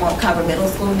grant won't cover middle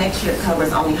school next year. It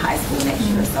covers only high school next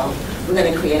year. So we're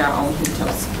going to create our own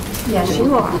Juntos. Yes,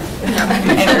 you are.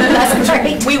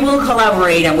 We will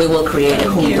collaborate and we will create a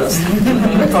Juntos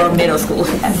for middle school.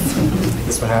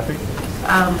 Ms. Mahaffey?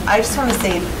 I just want to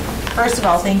say, first of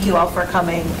all, thank you all for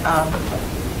coming.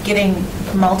 Getting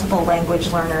multiple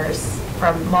language learners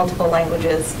from multiple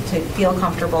languages to feel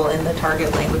comfortable in the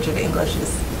target language of English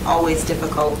is always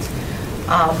difficult.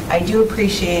 I do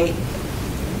appreciate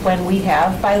when we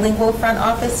have bilingual front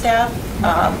office staff,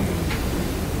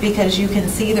 because you can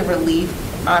see the relief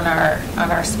on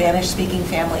our Spanish-speaking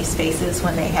families' faces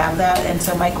when they have that. And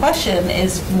so my question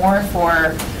is more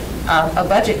for a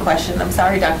budget question. I'm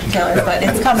sorry, Dr. Taylor, but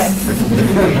it's coming.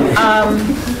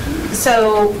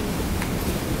 So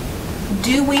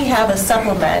do we have a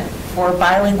supplement for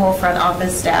bilingual front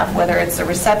office staff, whether it's the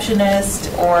receptionist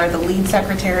or the lead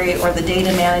secretary or the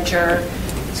data manager,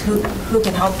 who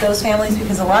can help those families?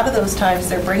 Because a lot of those times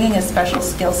they're bringing a special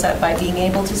skill set by being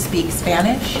able to speak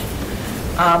Spanish,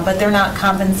 but they're not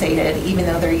compensated even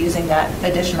though they're using that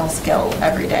additional skill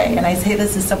every day. And I say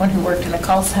this as someone who worked in a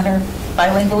call center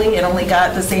bilingually and only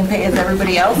got the same pay as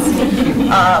everybody else.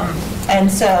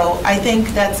 And so I think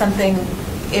that's something,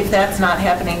 if that's not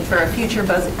happening for a future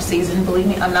budget season, believe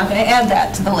me, I'm not going to add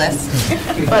that to the list,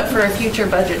 but for a future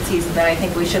budget season that I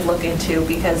think we should look into,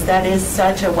 because that is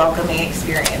such a welcoming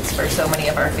experience for so many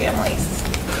of our families.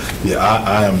 Yeah,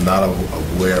 I am not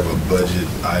aware of a budget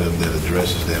item that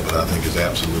addresses that, but I think it's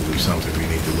absolutely something we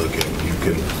need to look at. You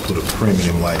can put a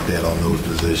premium like that on those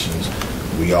positions.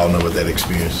 We all know what that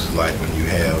experience is like when you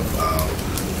have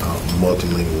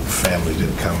multilingual families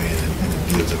that come in and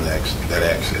it gives them that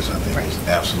access. I think is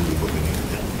absolutely what we need to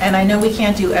do. And I know we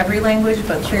can't do every language,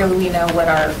 but clearly we know what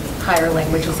our higher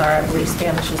languages are. I believe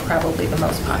Spanish is probably the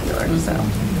most popular, so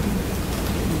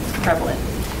prevalent.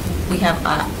 We have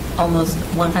almost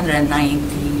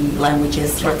 190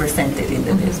 languages represented in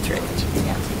the district.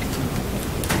 Yeah.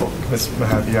 Well, Ms.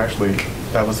 Mahaffey, actually,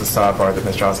 that was the sidebar that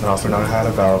Ms. Johnson-Hausler and I had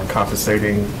about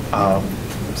compensating.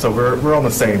 So we're on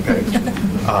the same page.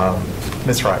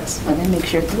 Ms. Rice. Well, that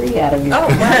makes your 3 out of your. Oh,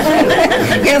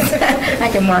 yes, I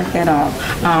can mark that off.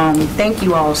 Thank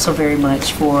you all so very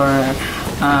much for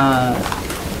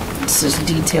such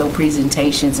detailed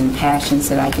presentations and passions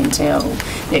that I can tell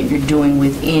that you're doing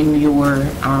within your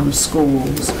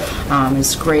schools.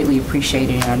 It's greatly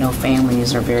appreciated, and I know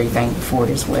families are very thankful for it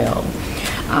as well.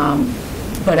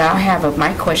 But I have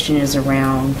my question is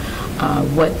around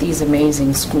what these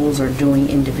amazing schools are doing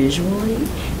individually,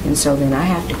 and so then I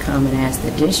have to come and ask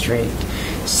the district.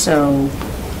 So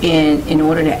in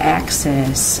order to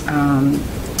access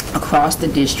across the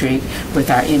district with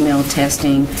our ML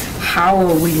testing, how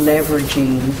are we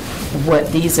leveraging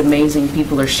what these amazing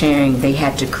people are sharing? They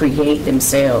had to create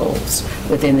themselves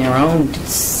within their own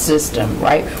system,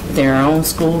 right? Their own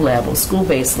school level,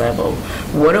 school-based level.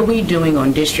 What are we doing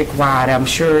on district-wide? I'm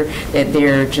sure that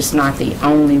they're just not the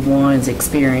only ones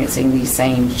experiencing these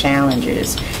same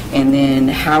challenges. And then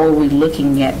how are we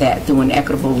looking at that through an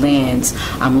equitable lens?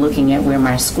 I'm looking at where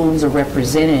my schools are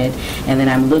represented, and then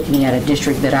I'm looking at a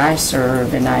district that I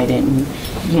serve, and I didn't,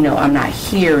 I'm not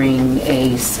hearing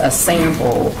a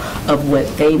sample of what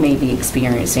they may be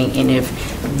experiencing. And if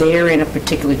they're in a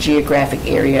particular geographic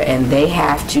area and they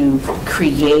have to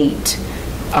create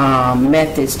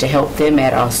methods to help them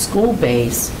at our school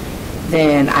base,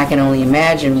 then I can only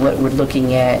imagine what we're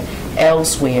looking at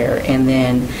elsewhere. And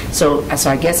then, so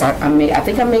I guess I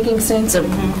think I'm making sense of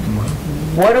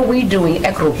what are we doing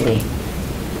equitably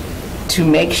to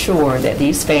make sure that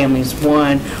these families,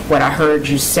 one, what I heard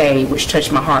you say, which touched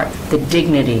my heart, the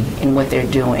dignity in what they're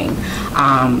doing.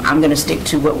 I'm going to stick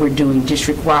to what we're doing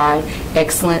district-wide,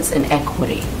 excellence and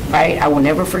equity, right? I will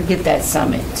never forget that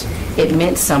summit. It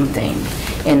meant something.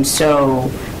 And so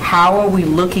how are we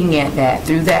looking at that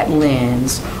through that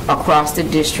lens across the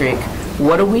district?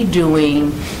 What are we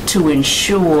doing to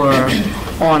ensure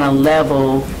on a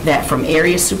level that from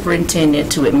area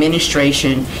superintendent to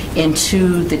administration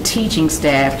into the teaching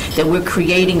staff that we're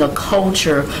creating a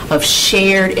culture of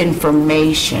shared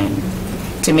information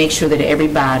to make sure that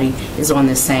everybody is on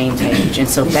the same page? And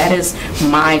so that is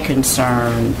my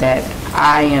concern, that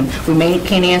we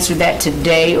can't answer that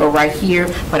today or right here,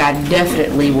 but I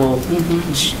definitely will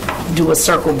do a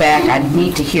circle back. I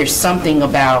need to hear something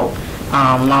about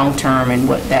long-term and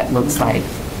what that looks like.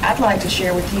 I'd like to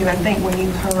share with you, I think when you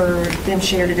heard them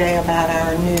share today about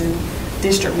our new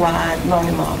district-wide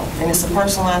learning model, and it's a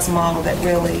personalized model that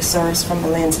really serves from the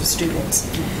lens of students.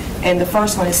 And the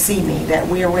first one is See Me, that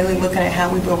we are really looking at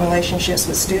how we build relationships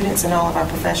with students in all of our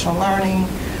professional learning.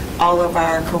 All of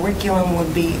our curriculum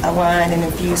would be aligned and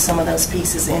infuse some of those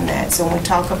pieces in that. So when we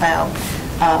talk about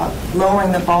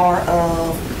lowering the bar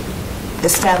of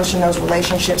establishing those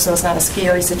relationships so it's not a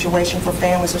scary situation for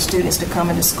families or students to come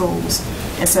into schools.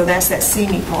 And so that's that See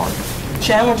Me part.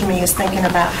 Challenge Me is thinking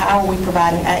about how are we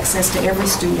providing access to every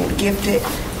student, gifted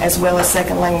as well as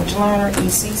second language learner,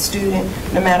 EC student,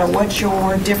 no matter what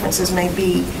your differences may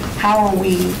be, how are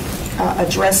we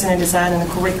addressing and designing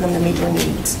the curriculum to meet your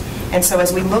needs. And so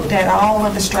as we looked at all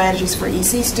of the strategies for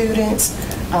EC students,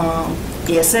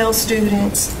 ESL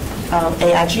students,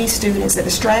 AIG students, that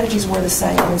the strategies were the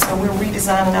same. And so we're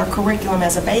redesigning our curriculum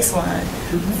as a baseline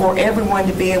for everyone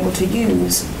to be able to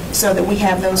use so that we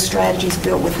have those strategies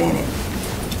built within it.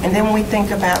 And then when we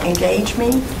think about Engage Me,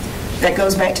 that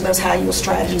goes back to those how-you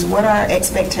strategies. What are our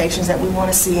expectations that we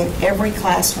want to see in every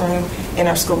classroom in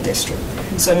our school district?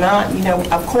 So not,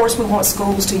 of course we want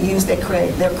schools to use their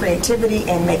creativity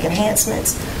and make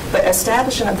enhancements, but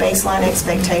establishing a baseline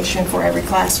expectation for every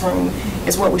classroom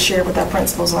is what we shared with our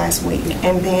principals last week.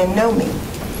 And then Know Me,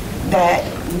 that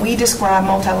we describe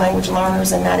multi-language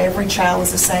learners and not every child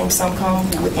is the same. Some come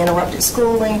with interrupted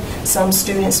schooling, some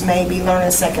students may be learning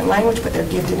a second language but they're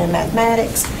gifted in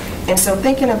mathematics. And so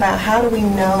thinking about how do we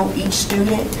know each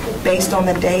student based on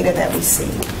the data that we see.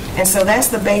 And so that's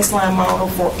the baseline model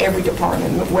for every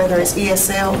department, whether it's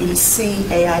ESL, EC,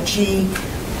 AIG,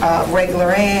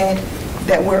 regular ed,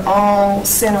 that we're all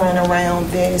centering around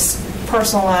this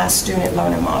personalized student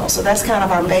learning model. So that's kind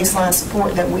of our baseline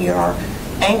support, that we are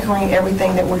anchoring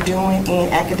everything that we're doing in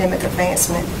academic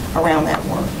advancement around that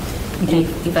work.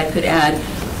 If I could add,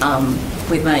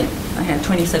 I had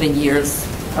 27 years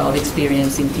of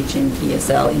experience in teaching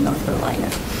ESL in North Carolina.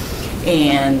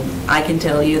 And I can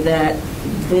tell you that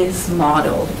this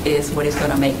model is what is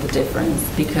going to make the difference,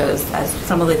 because as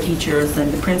some of the teachers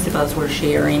and the principals were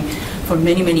sharing, for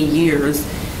many, many years,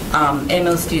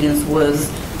 ML students was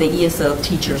the ESL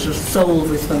teachers' sole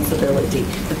responsibility.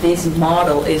 But this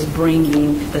model is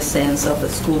bringing the sense of the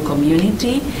school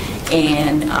community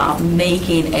and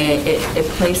making a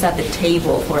place at the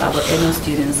table for our ML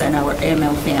students and our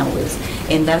ML families.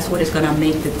 And that's what is going to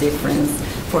make the difference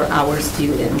for our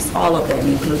students, all of them,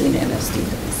 including ML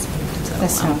students. That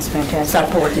sounds fantastic.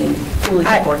 Fully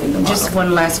supporting the model. Just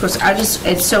one last question.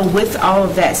 And so with all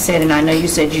of that said, and I know you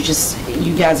said you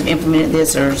guys have implemented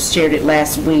this or shared it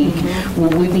last week, will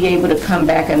we be able to come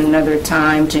back at another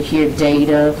time to hear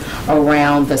data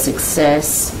around the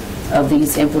success of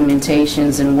these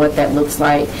implementations and what that looks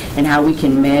like and how we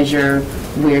can measure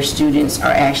where students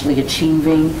are actually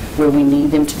achieving where we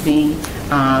need them to be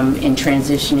in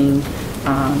transitioning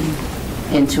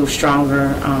into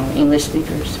stronger English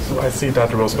speakers. So I see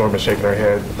Dr. Wilson-Norman shaking her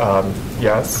head,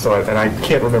 yes. So, and I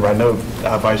can't remember, I know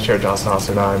Vice Chair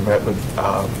Johnson-Austin and I met with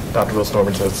Dr.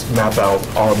 Wilson-Norman to map out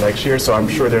all of next year, so I'm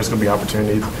sure there's going to be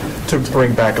opportunities to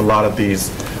bring back a lot of these,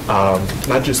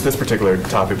 not just this particular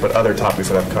topic, but other topics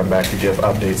that have come back to give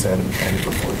updates and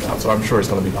reports out. So I'm sure it's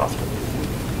going to be possible.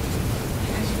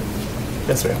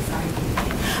 Yes, ma'am.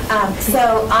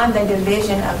 So on the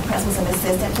division of principals and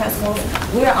assistant principals,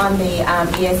 we're on the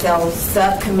ESL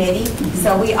subcommittee.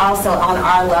 So we also on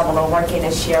our level are working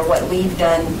to share what we've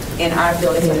done in our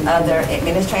buildings with other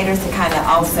administrators to kind of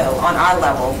also on our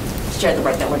level share the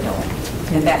work that we're doing.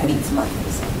 And that meets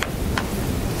monthly. So.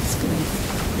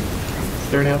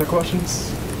 Is there any other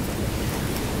questions?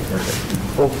 Okay.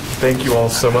 Well, thank you all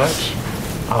so much.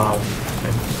 And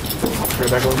I'll turn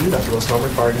it back over to you, Dr. Wilson-Norman,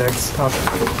 for our next topic.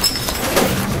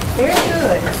 Very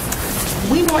good.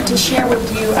 We want to share with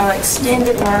you our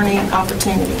extended learning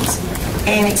opportunities.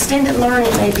 And extended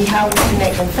learning may be how we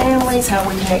connect with families, how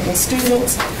we connect with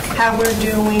students, how we're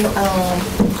doing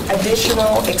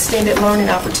additional extended learning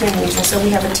opportunities. And so we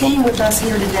have a team with us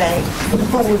here today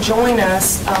who will join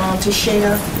us to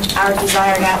share our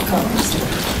desired outcomes.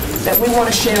 That we want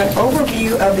to share an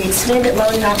overview of the extended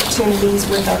learning opportunities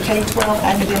with our K-12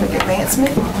 academic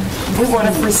advancement. We want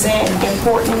to present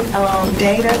important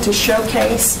data to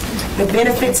showcase the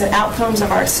benefits and outcomes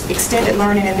of our extended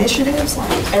learning initiatives,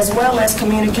 as well as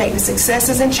communicate the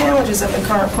successes and challenges of the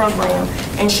current program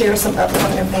and share some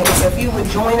upcoming events. So if you would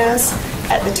join us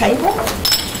at the table.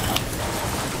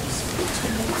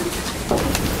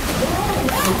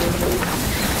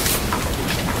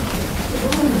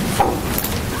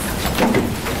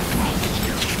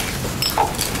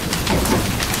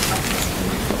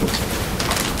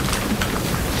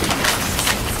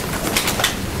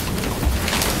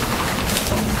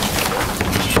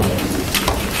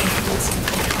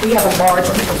 We have a large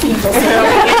group of people, so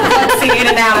we're in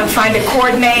and out and trying to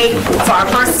coordinate. So our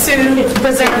first two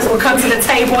presenters will come to the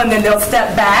table and then they'll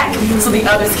step back so the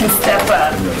others can step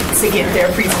up to get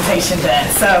their presentation done.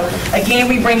 So again,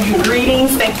 we bring you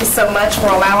greetings. Thank you so much for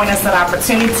allowing us that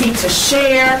opportunity to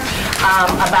share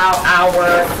about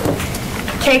our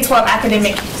K-12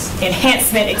 academic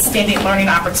enhancement extended learning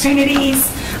opportunities.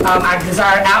 Our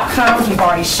desired outcomes, we've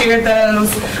already shared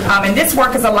those. And this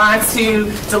work is aligned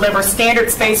to deliver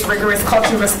standards-based, rigorous,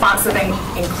 culturally responsive, and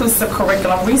inclusive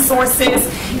curriculum resources,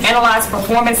 analyze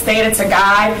performance data to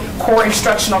guide core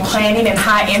instructional planning and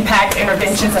high-impact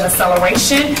interventions and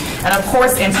acceleration, and of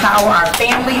course, empower our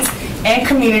families and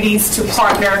communities to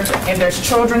partner in their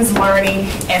children's learning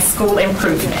and school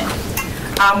improvement.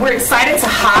 We're excited to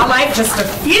highlight just a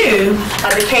few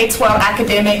of the K-12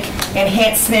 academic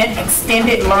enhancement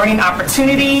extended learning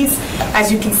opportunities.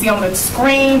 As you can see on the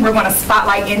screen, we're going to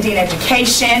spotlight Indian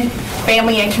education,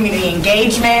 family and community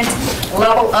engagement,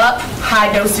 level up,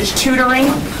 high dosage tutoring,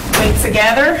 Wake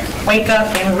Together, Wake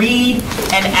Up and Read,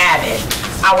 and Avid.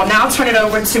 I will now turn it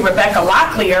over to Rebecca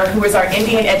Locklear, who is our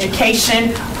Indian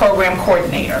education program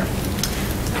coordinator.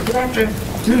 Good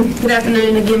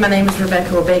afternoon. Again, my name is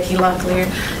Rebecca Locklear.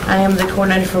 I am the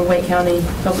coordinator for Wake County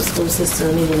Public School System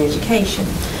in Indian Education.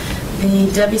 The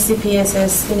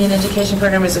WCPSS Indian Education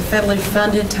Program is a federally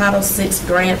funded Title VI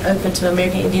grant open to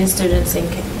American Indian students in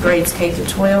grades K through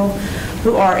 12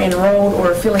 who are enrolled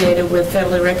or affiliated with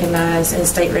federally recognized and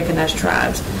state recognized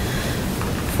tribes.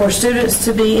 For students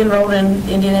to be enrolled in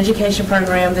Indian Education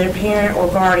Program, their parent or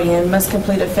guardian must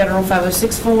complete a federal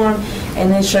 506 form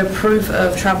and then show proof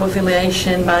of tribal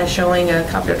affiliation by showing a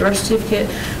copy of birth certificate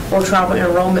or tribal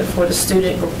enrollment for the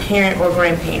student or parent or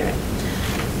grandparent.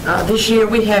 This year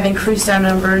we have increased our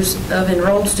numbers of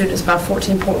enrolled students by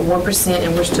 14.1%,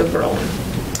 and we're still growing.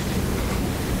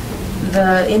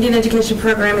 The Indian Education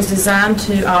Program is designed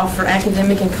to offer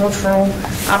academic and cultural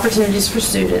opportunities for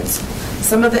students.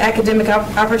 Some of the academic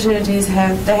opportunities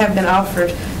that have been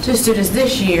offered to students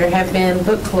this year have been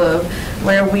book club,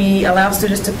 where we allow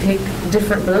students to pick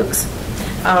different books.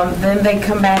 Then they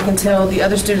come back and tell the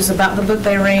other students about the book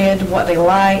they read, what they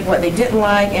liked, what they didn't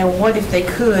like, and what, if they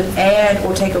could, add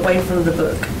or take away from the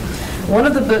book. One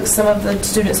of the books some of the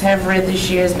students have read this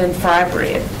year has been Fry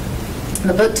Bread.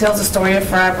 The book tells the story of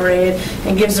fry bread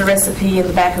and gives a recipe in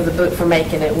the back of the book for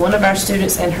making it. One of our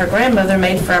students and her grandmother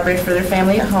made fry bread for their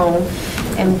family at home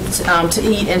and to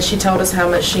eat, and she told us how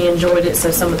much she enjoyed it,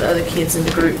 so some of the other kids in the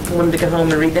group wanted to go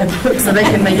home and read that book so they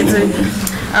can make it too.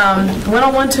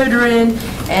 One-on-one tutoring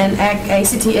and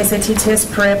ACT, SAT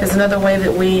test prep is another way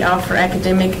that we offer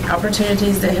academic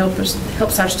opportunities that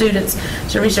helps our students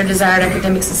to reach their desired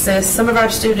academic success. Some of our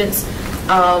students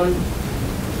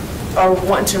are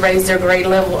wanting to raise their grade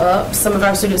level up. Some of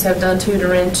our students have done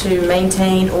tutoring to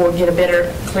maintain or get a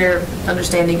better, clear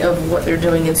understanding of what they're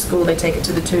doing in school. They take it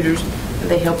to the tutors and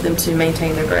they help them to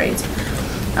maintain their grades.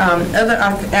 Other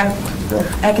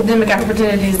academic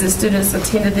opportunities that students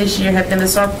attended this year have been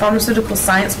the Pharmaceutical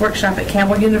Science Workshop at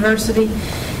Campbell University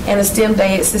and a STEM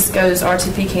Day at Cisco's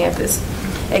RTP campus.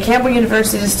 At Campbell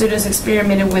University, the students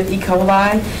experimented with E.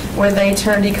 coli, where they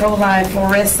turned E. coli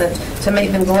fluorescent to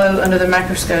make them glow under the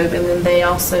microscope, and then they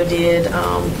also did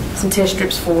some test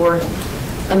strips for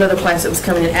another class that was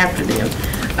coming in after them,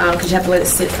 because you have to let it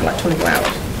sit for like 24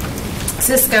 hours.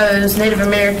 Cisco's Native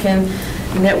American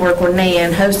Network, or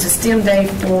NAN, hosted STEM Day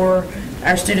for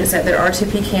our students at their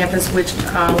RTP campus, which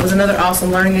was another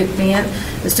awesome learning event.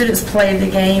 The students played the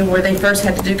game where they first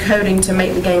had to do coding to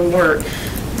make the game work.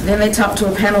 Then they talked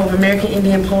to a panel of American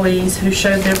Indian employees who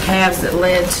showed their paths that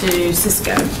led to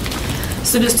Cisco.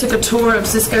 Students took a tour of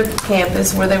Cisco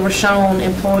campus where they were shown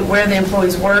where the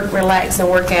employees work, relax, and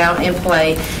work out and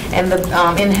play, and the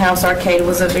in-house arcade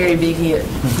was a very big hit.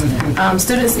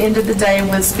 Students ended the day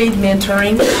with speed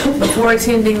mentoring. Before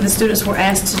attending, the students were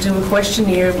asked to do a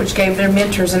questionnaire which gave their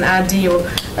mentors an idea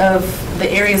of the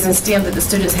areas in STEM that the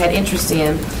students had interest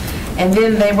in. And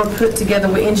then they were put together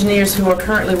with engineers who are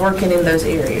currently working in those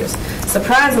areas.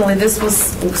 Surprisingly, this was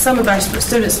some of our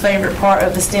students' favorite part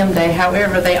of the STEM Day.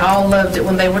 However, they all loved it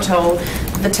when they were told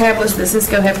the tablets that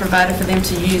Cisco had provided for them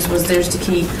to use was theirs to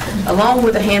keep, along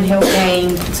with a handheld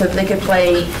game so that they could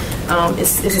play.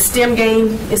 It's a STEM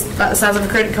game. It's about the size of a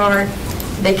credit card.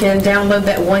 They can download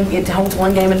that one, it holds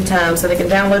one game at a time, so they can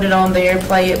download it on there,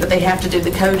 play it, but they have to do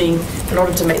the coding in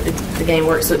order to make the game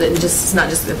work, so that it's not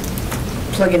just a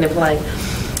plug in and play.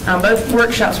 Both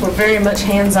workshops were very much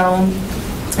hands-on,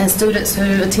 and students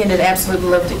who attended absolutely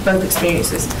loved it, both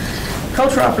experiences.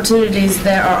 Cultural opportunities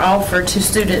that are offered to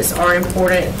students are an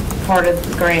important part of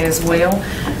the grant as well.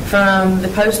 From the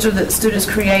poster that students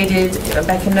created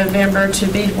back in November to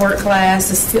beadwork class,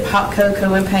 to sip hot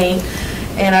cocoa and paint,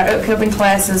 and our upcoming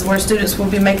classes where students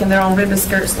will be making their own ribbon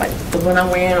skirts like the one I'm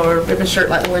wearing, or a ribbon shirt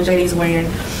like the one JD's wearing.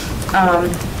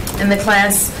 In the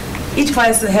class, each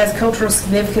class that has cultural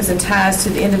significance and ties to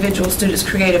the individual student's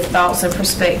creative thoughts and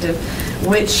perspective,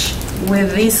 which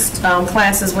with these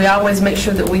classes, we always make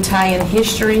sure that we tie in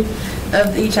history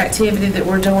of each activity that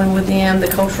we're doing with them, the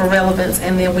cultural relevance,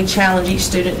 and then we challenge each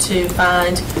student to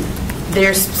find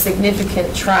their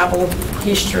significant tribal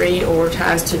history or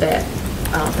ties to that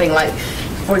thing. Like,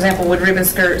 for example, with ribbon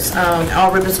skirts,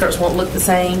 all ribbon skirts won't look the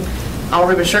same. All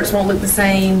ribbon shirts won't look the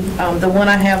same. The one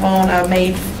I have on, I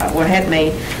had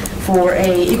made for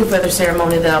a eagle feather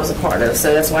ceremony that I was a part of,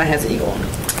 so that's why it has an eagle on it.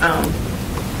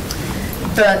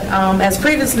 But as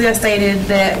previously I stated,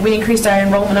 that we increased our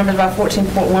enrollment numbers by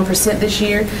 14.1% this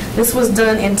year. This was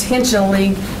done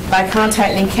intentionally by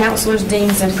contacting counselors,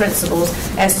 deans, and principals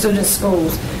at student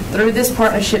schools. Through this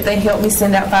partnership, they helped me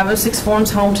send out 506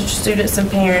 forms home to students and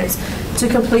parents to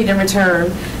complete and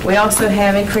return. We also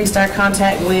have increased our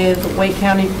contact with Wake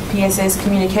County PSS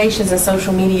Communications and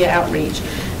social media outreach.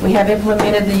 We have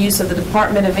implemented the use of the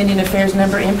Department of Indian Affairs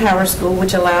number in Power School,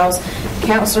 which allows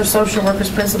counselors, social workers,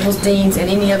 principals, deans, and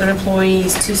any other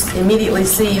employees to immediately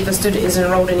see if a student is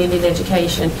enrolled in Indian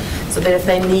education, so that if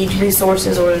they need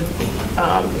resources or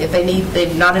if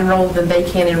they're not enrolled, then they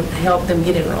can help them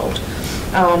get enrolled.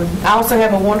 I also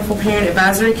have a wonderful parent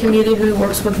advisory committee who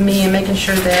works with me in making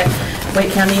sure that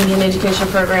Wake County Indian Education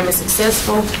Program is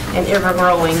successful and ever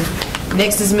growing.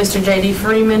 Next is Mr. J.D.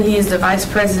 Freeman. He is the Vice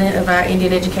President of our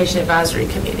Indian Education Advisory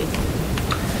Committee.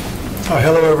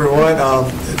 Hello, everyone.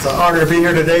 It's an honor to be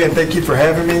here today, and thank you for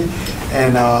having me.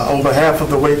 And on behalf of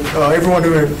the everyone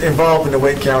who is involved in the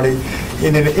Wake County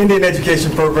Indian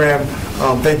Education Program,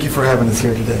 thank you for having us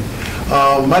here today.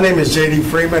 My name is J.D.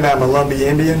 Freeman. I'm a Lumbee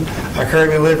Indian. I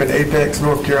currently live in Apex,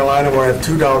 North Carolina, where I have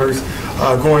two daughters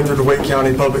going through the Wake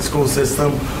County public school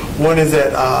system. One is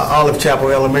at Olive Chapel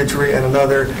Elementary and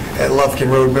another at Lufkin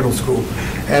Road Middle School.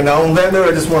 And on that note,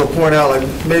 I just want to point out, like,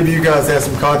 maybe you guys had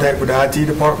some contact with the IT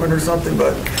department or something,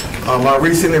 but I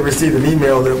recently received an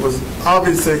email that was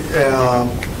obviously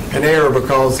an error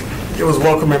because it was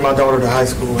welcoming my daughter to high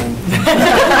school. And can't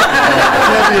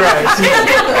be right. She's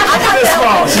this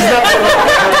small. She's not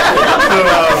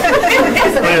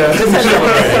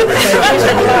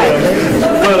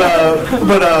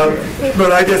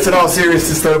but I guess in all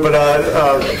seriousness though, but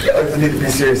I need to be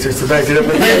serious here, so thank you.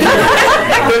 But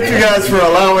thank you guys for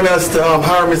allowing us to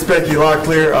hire Miss Becky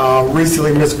Locklear.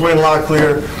 Recently, Miss Gwen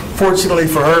Locklear, fortunately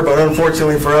for her, but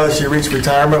unfortunately for us, she reached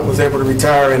retirement, was able to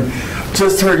retire, and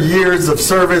just her years of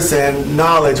service and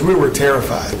knowledge, we were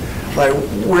terrified. like,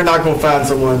 we're not going to find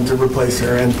someone to replace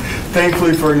her. And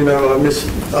thankfully for,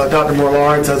 Dr. Moore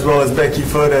Lawrence, as well as Becky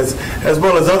Foote, as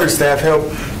well as other staff,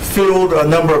 helped field a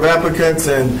number of applicants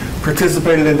and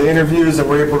participated in the interviews, and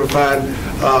were able to find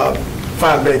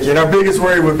Becky. And our biggest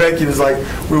worry with Becky was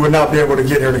we would not be able to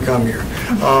get her to come here.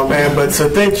 So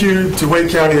thank you to Wake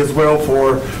County as well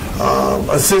for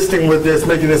assisting with this,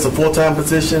 making this a full-time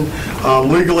position.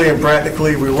 Legally and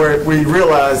practically, we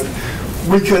realized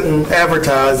we couldn't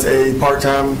advertise a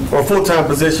part-time or full-time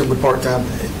position with part-time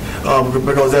pay.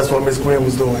 Because that's what Ms. Quinn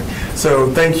was doing.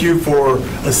 So thank you for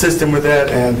assisting with that,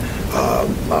 and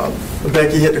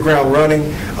Becky hit the ground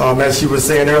running. As she was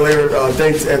saying earlier,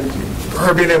 thanks, and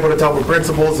her being able to talk with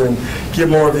principals and get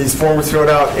more of these forms filled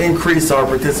out, increase our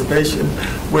participation,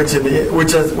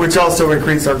 which also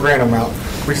increased our grant amount,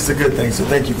 which is a good thing. So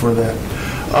thank you for that.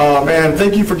 And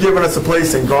thank you for giving us a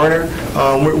place in Garner.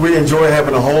 We enjoy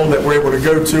having a home that we're able to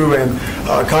go to and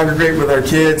congregate with our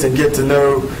kids and get to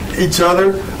know each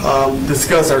other,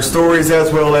 discuss our stories,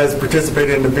 as well as participate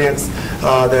in events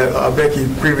that Becky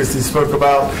previously spoke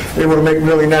about. Able to make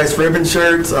really nice ribbon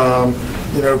shirts,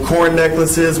 corn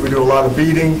necklaces. We do a lot of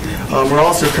beading. We're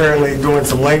also currently doing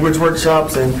some language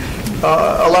workshops and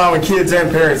allowing kids and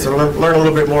parents to learn a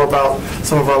little bit more about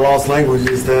some of our lost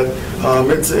languages. That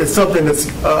it's something that's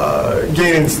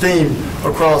gaining steam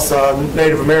across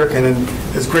Native American, and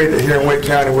it's great that here in Wake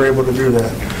County we're able to do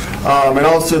that. And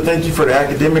also thank you for the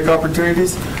academic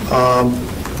opportunities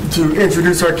to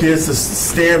introduce our kids to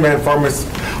STEM and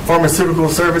pharmaceutical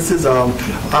services.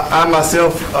 I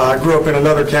myself grew up in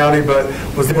another county, but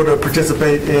was able to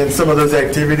participate in some of those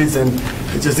activities, and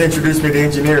it just introduced me to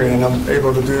engineering, and I'm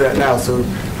able to do that now. So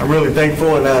I'm really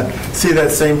thankful, and I see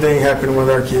that same thing happening with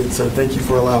our kids. So thank you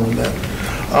for allowing that.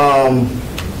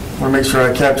 I want to make sure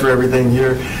I capture everything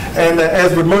here. And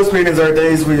as with most meetings our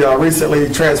days, we recently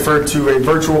transferred to a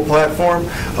virtual platform.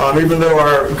 Even though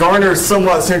our Garner is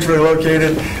somewhat centrally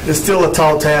located, it's still a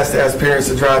tall task to ask parents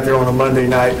to drive there on a Monday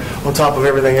night on top of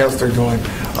everything else they're doing.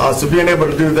 So being able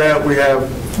to do that, we have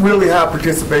really high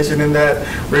participation in that.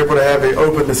 We're able to have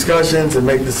open discussions and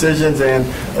make decisions and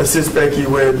assist Becky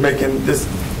with making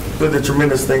the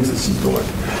tremendous things that she's doing.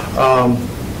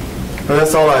 But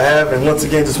that's all I have, and once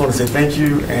again, just want to say thank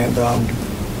you, and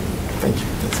thank you.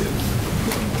 That's it.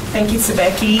 Thank you to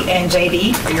Becky and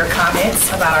JD for your comments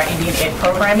about our Indian Ed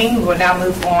programming. We will now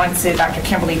move on to Dr.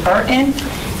 Kimberly Burton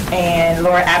and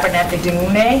Laura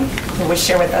Abernathy-Dumune, who will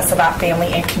share with us about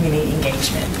family and community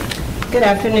engagement. Good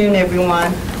afternoon,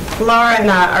 everyone. Laura and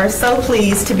I are so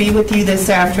pleased to be with you this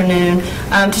afternoon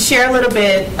to share a little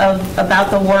bit about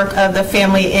the work of the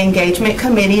Family Engagement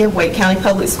Committee of Wake County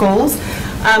Public Schools.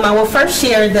 I will first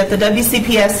share that the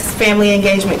WCPS Family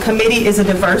Engagement Committee is a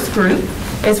diverse group.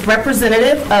 It's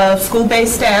representative of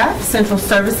school-based staff, central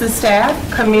services staff,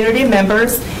 community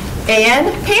members,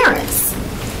 and parents.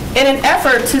 In an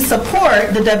effort to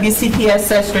support the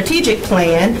WCPS strategic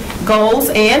plan, goals,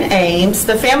 and aims,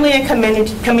 the Family and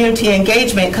Community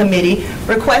Engagement Committee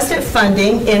requested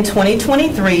funding in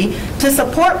 2023 to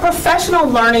support professional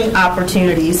learning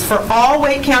opportunities for all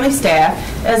Wake County staff,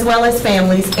 as well as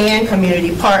families and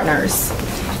community partners.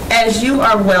 As you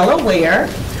are well aware,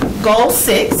 Goal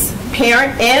 6,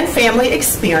 Parent and Family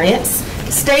Experience,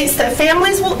 states that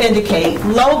families will indicate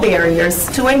low barriers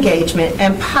to engagement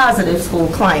and positive school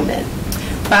climate.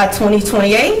 By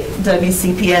 2028,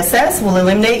 WCPSS will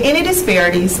eliminate any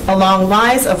disparities along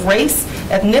lines of race,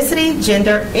 ethnicity,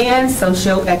 gender, and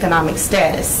socioeconomic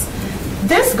status.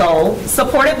 This goal,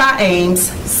 supported by aims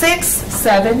 6,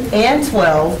 7, and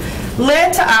 12,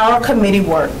 led to our committee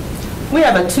work. We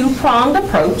have a two-pronged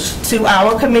approach to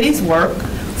our committee's work.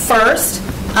 First,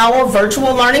 our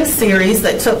virtual learning series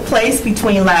that took place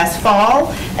between last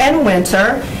fall and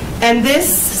winter, and this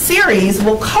series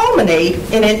will culminate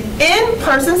in an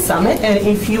in-person summit. And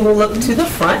if you will look to the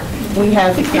front, we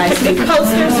have nice new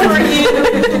posters for you,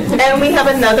 and we have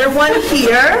another one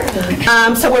here.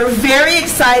 So we're very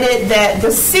excited that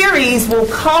the series will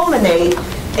culminate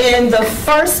in the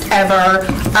first ever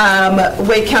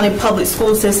Wake County Public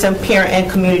School System Parent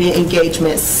and Community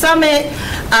Engagement Summit.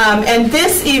 And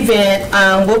this event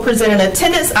will present an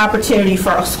attendance opportunity for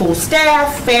our school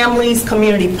staff, families,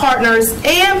 community partners,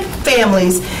 and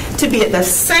families to be at the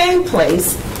same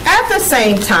place at the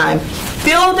same time,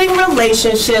 building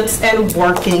relationships and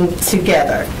working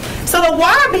together. So the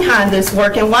why behind this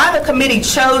work and why the committee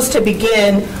chose to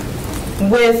begin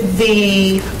with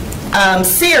the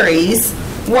series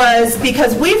was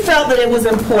because we felt that it was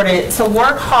important to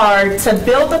work hard to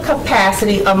build the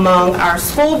capacity among our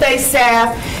school-based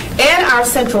staff and our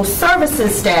central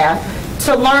services staff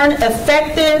to learn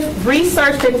effective,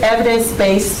 researched and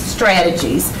evidence-based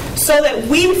strategies so that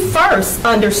we first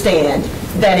understand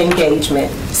that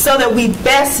engagement, so that we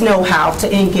best know how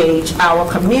to engage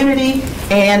our community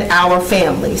and our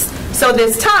families. So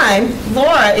this time,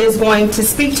 Laura is going to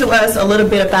speak to us a little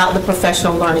bit about the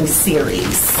Professional Learning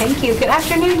Series. Thank you. Good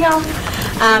afternoon, y'all.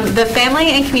 The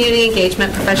Family and Community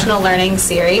Engagement Professional Learning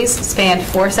Series spanned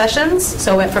 4 sessions,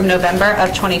 so it went from November of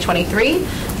 2023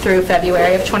 through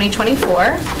February of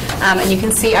 2024. And you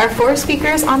can see our 4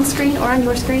 speakers on screen or on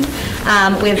your screen.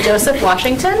 We have Joseph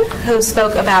Washington, who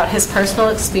spoke about his personal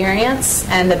experience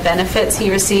and the benefits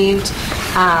he received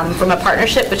from a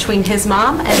partnership between his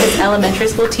mom and his elementary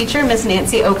school teacher, Ms.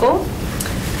 Nancy Okel.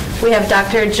 We have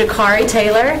Dr. Jakari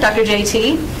Taylor, Dr.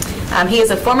 JT. He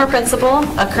is a former principal,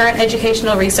 a current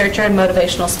educational researcher and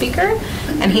motivational speaker,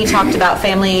 and he talked about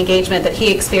family engagement that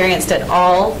he experienced at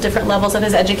all different levels of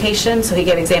his education. So he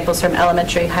gave examples from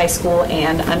elementary, high school,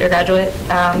 and undergraduate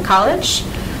college.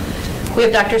 We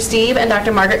have Dr. Steve and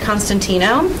Dr. Margaret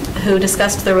Constantino, who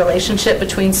discussed the relationship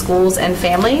between schools and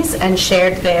families and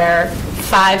shared their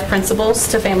 5 principles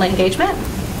to family engagement.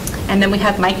 And then we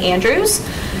have Mike Andrews,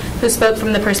 who spoke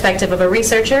from the perspective of a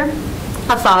researcher,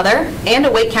 a father, and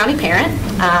a Wake County parent.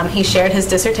 He shared his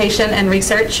dissertation and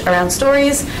research around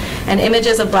stories and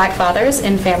images of Black fathers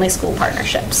in family school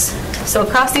partnerships. So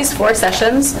across these 4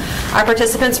 sessions, our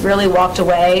participants really walked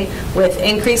away with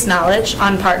increased knowledge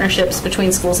on partnerships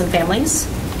between schools and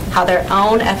families, how their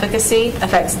own efficacy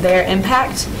affects their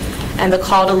impact, and the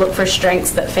call to look for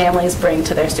strengths that families bring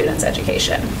to their students'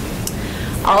 education.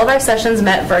 All of our sessions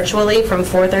met virtually from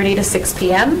 4:30 to 6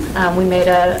 p.m. We made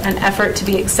an effort to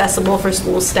be accessible for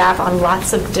school staff on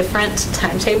lots of different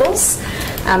timetables.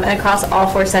 And across all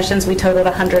 4 sessions, we totaled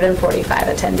 145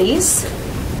 attendees.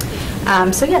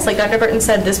 So yes, like Dr. Burton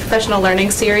said, this Professional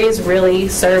Learning Series really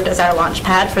served as our launch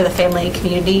pad for the Family and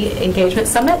Community Engagement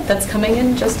Summit that's coming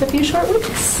in just a few short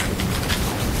weeks.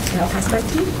 And I'll pass it back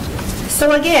to you.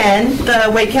 So again,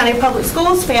 the Wake County Public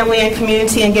Schools Family and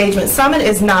Community Engagement Summit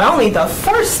is not only the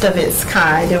first of its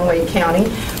kind in Wake County,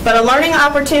 but a learning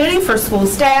opportunity for school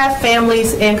staff,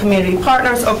 families, and community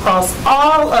partners across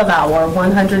all of our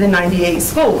 198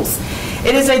 schools.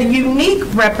 It is a unique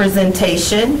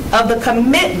representation of the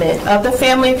commitment of the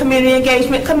Family and Community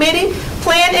Engagement Committee,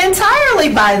 planned entirely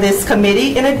by this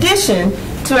committee in addition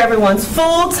to everyone's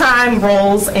full-time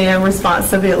roles and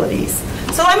responsibilities.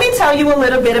 So let me tell you a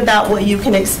little bit about what you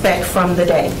can expect from the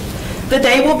day. The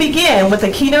day will begin with a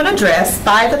keynote address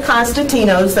by the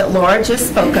Constantinos that Laura just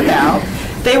spoke about.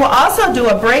 They will also do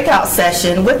a breakout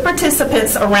session with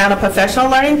participants around a professional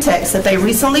learning text that they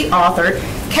recently authored,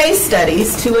 case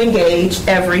studies to engage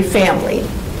every family.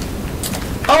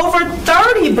 Over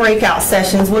 30 breakout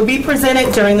sessions will be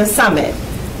presented during the summit.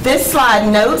 This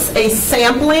slide notes a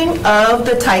sampling of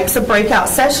the types of breakout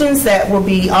sessions that will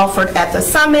be offered at the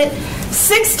summit.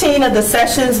 16 of the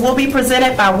sessions will be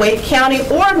presented by Wake County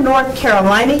or North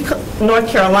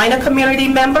Carolina community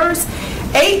members.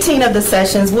 18 of the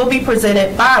sessions will be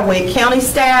presented by Wake County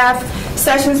staff.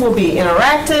 Sessions will be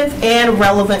interactive and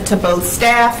relevant to both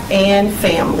staff and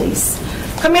families.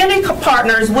 Community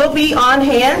partners will be on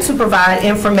hand to provide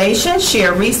information,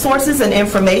 share resources and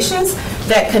information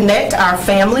that connect our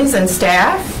families and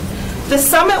staff. The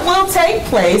summit will take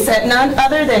place at none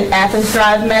other than Athens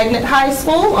Drive Magnet High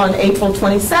School on April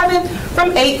 27th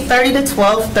from 8:30 to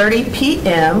 12:30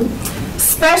 p.m.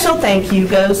 Special thank you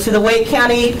goes to the Wake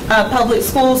County Public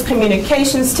Schools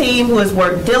communications team who has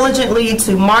worked diligently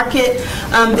to market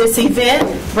this event.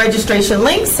 Registration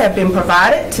links have been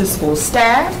provided to school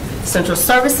staff, central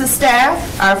services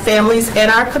staff, our families,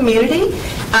 and our community.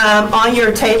 On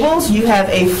your tables, you have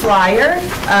a flyer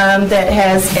that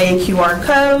has a QR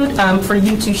code for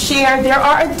you to share. There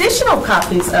are additional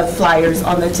copies of flyers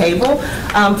on the table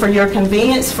for your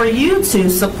convenience for you to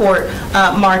support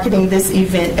marketing this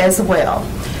event as well.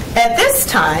 At this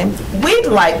time, we'd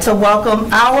like to welcome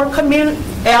our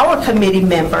committee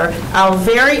member, our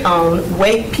very own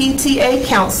Wake PTA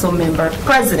Council member,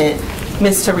 President,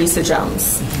 Ms. Teresa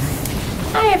Jones.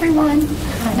 Hi, everyone.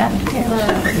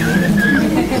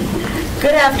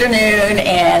 Good afternoon,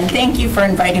 and thank you for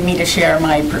inviting me to share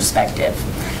my perspective.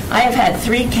 I have had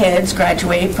 3 kids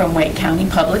graduate from Wake County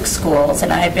Public Schools,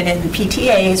 and I have been in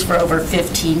PTAs for over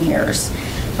 15 years,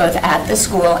 both at the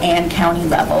school and county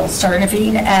level,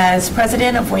 serving as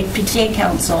president of Wake PTA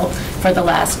Council for the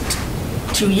last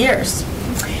 2 years.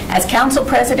 As council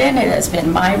president, it has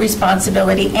been my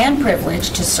responsibility and privilege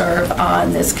to serve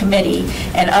on this committee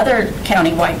and other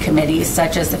countywide committees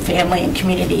such as the Family and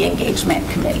Community Engagement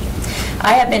Committee.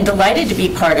 I have been delighted to be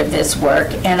part of this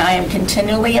work, and I am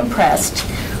continually impressed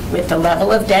with the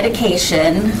level of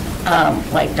dedication,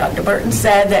 like Dr. Burton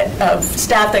said, that of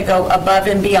staff that go above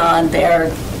and beyond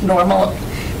their normal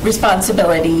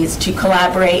responsibilities to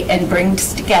collaborate and bring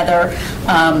together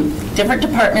different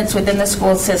departments within the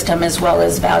school system as well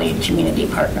as valued community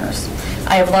partners.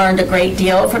 I have learned a great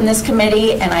deal from this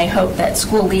committee, and I hope that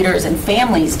school leaders and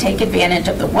families take advantage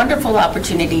of the wonderful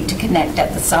opportunity to connect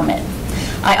at the summit.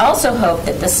 I also hope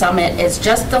that the summit is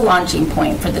just the launching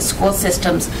point for the school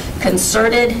system's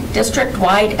concerted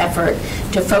district-wide effort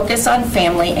to focus on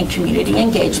family and community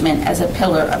engagement as a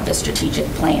pillar of the strategic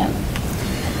plan.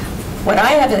 What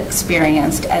I have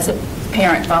experienced as a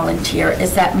parent volunteer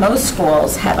is that most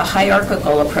schools have a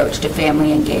hierarchical approach to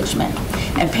family engagement,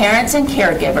 and parents and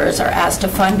caregivers are asked to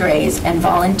fundraise and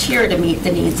volunteer to meet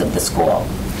the needs of the school.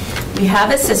 We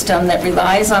have a system that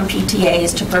relies on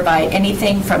PTAs to provide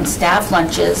anything from staff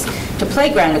lunches to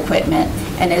playground equipment,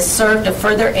 and is served to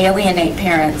further alienate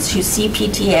parents who see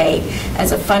PTA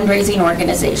as a fundraising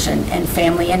organization and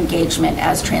family engagement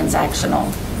as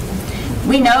transactional.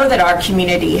 We know that our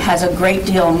community has a great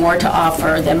deal more to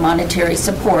offer than monetary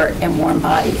support and warm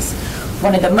bodies.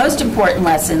 One of the most important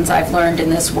lessons I've learned in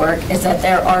this work is that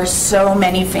there are so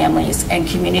many families and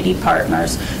community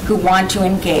partners who want to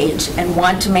engage and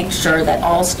want to make sure that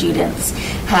all students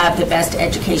have the best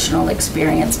educational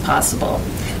experience possible.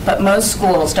 But most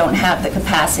schools don't have the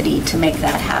capacity to make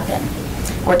that happen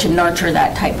or to nurture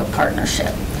that type of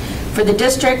partnership. For the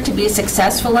district to be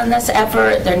successful in this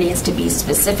effort, there needs to be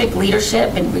specific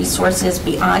leadership and resources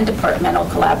beyond departmental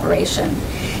collaboration.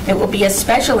 It will be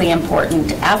especially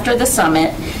important after the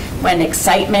summit, when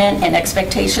excitement and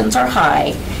expectations are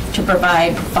high, to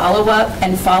provide follow-up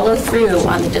and follow-through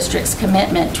on the district's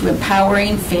commitment to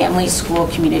empowering family-school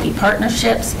community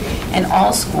partnerships in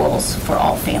all schools for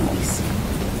all families.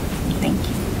 Thank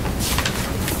you.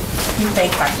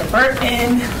 Thank Dr.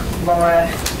 Burton,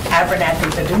 Laura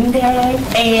Abernathy-Badunde,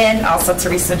 and also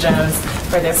Teresa Jones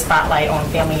for their spotlight on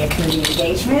family and community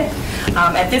engagement.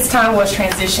 At this time, we'll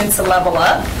transition to Level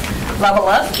Up. Level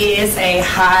Up is a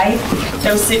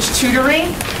high-dosage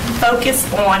tutoring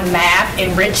focused on math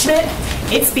enrichment.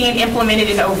 It's being implemented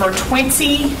in over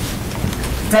 20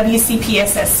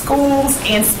 WCPSS schools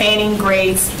and spanning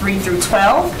grades 3 through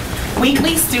 12.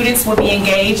 Weekly, students will be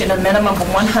engaged in a minimum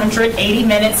of 180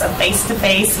 minutes of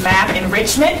face-to-face math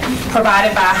enrichment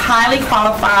provided by highly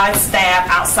qualified staff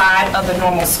outside of the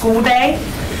normal school day.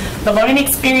 The learning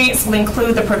experience will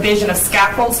include the provision of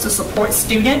scaffolds to support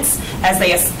students as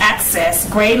they access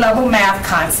grade-level math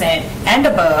content and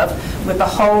above, with the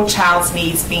whole child's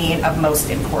needs being of most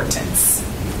importance.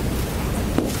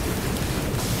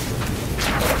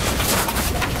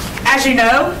 As you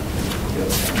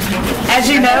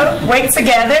know, Wake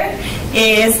Together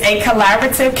is a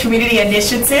collaborative community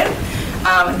initiative.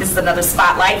 This is another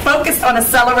spotlight focused on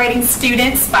accelerating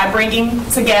students by bringing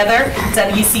together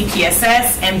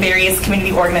WCPSS and various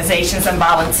community organizations and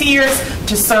volunteers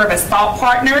to serve as thought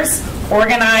partners,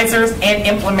 organizers, and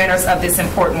implementers of this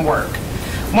important work.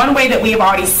 One way that we have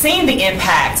already seen the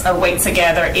impact of Wake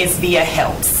Together is via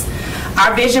HELPS.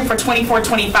 Our vision for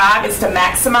 24-25 is to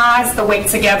maximize the Wake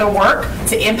Together work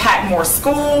to impact more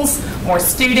schools, more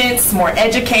students, more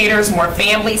educators, more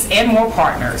families, and more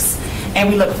partners. And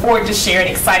we look forward to sharing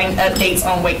exciting updates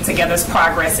on Wake Together's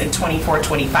progress in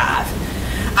 24-25.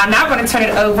 I'm now going to turn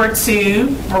it over to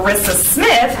Marissa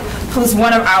Smith, who's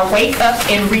one of our Wake Up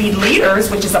and Read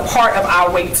leaders, which is a part of our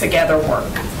Wake Together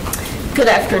work. Good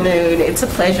afternoon. It's a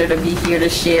pleasure to be here to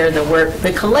share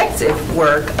the collective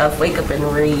work of Wake Up and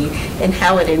Read and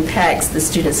how it impacts the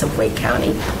students of Wake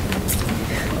County.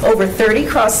 Over 30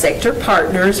 cross-sector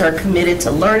partners are committed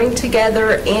to learning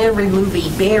together and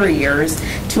removing barriers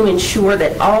to ensure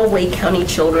that all Wake County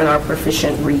children are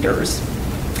proficient readers.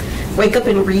 Wake Up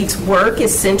and Read's work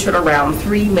is centered around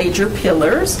 3 major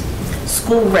pillars: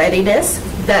 school readiness,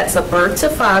 that's a birth to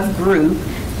 5 group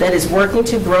that is working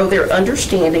to grow their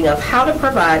understanding of how to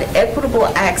provide equitable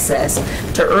access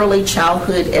to early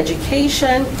childhood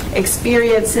education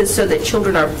experiences so that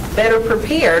children are better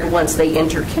prepared once they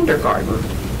enter kindergarten.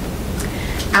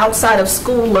 Outside of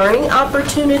school learning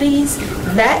opportunities,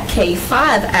 that K-5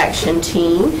 action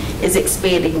team is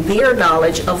expanding their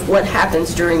knowledge of what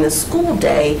happens during the school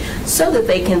day so that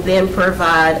they can then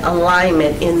provide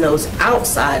alignment in those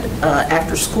outside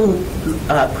after-school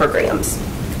programs.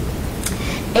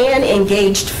 And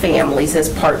engaged families as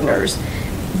partners.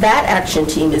 That action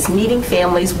team is meeting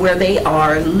families where they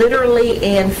are, literally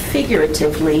and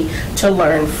figuratively, to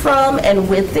learn from and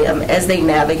with them as they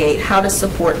navigate how to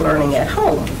support learning at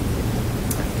home.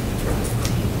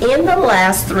 In the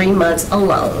last 3 months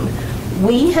alone,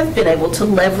 we have been able to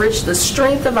leverage the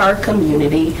strength of our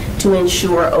community to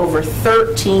ensure over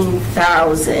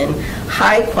 13,000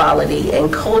 high-quality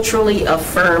and culturally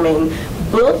affirming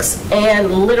books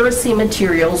and literacy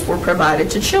materials were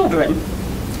provided to children.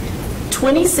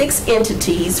 26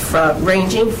 entities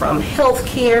ranging from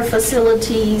healthcare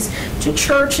facilities to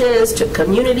churches to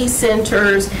community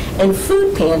centers and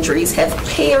food pantries have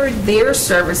paired their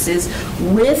services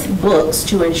with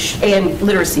books and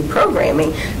literacy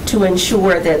programming to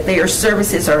ensure that their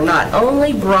services are not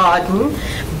only broadened,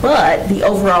 but the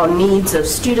overall needs of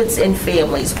students and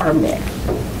families are met.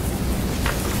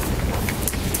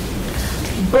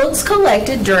 Books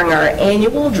collected during our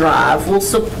annual drive will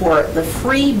support the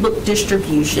free book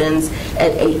distributions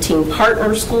at 18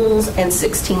 partner schools and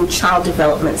 16 child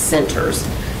development centers,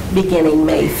 beginning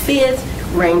May 5th,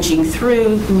 ranging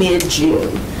through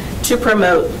mid-June, to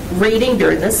promote reading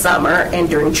during the summer and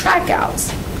during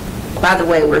trackouts. By the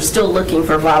way, we're still looking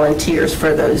for volunteers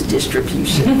for those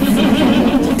distributions.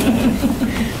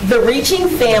 The Reaching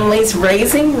Families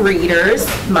Raising Readers,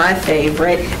 my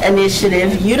favorite,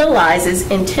 initiative utilizes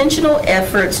intentional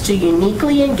efforts to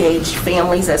uniquely engage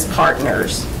families as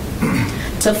partners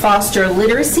to foster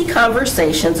literacy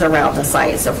conversations around the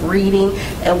science of reading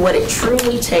and what it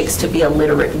truly takes to be a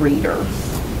literate reader.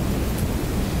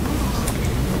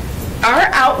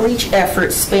 Our outreach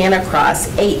efforts span across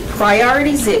 8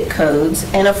 priority zip codes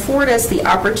and afford us the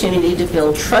opportunity to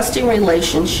build trusting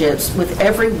relationships with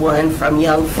everyone from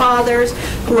young fathers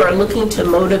who are looking to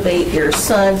motivate their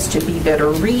sons to be better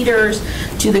readers,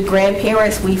 to the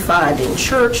grandparents we find in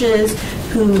churches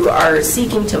who are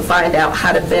seeking to find out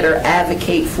how to better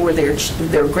advocate for their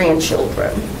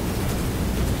grandchildren,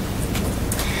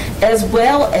 as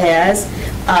well as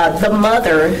the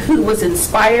mother who was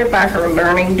inspired by her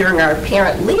learning during our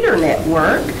Parent Leader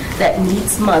Network that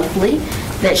meets monthly,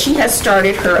 that she has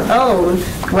started her own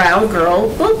Brown Girl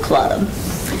Book Club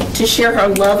to share her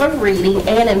love of reading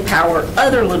and empower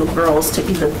other little girls to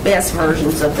be the best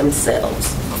versions of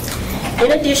themselves.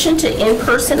 In addition to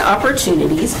in-person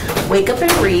opportunities, Wake Up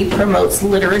and Read promotes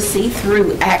literacy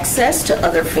through access to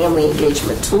other family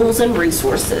engagement tools and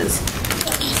resources,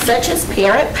 such as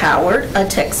Parent Powered, a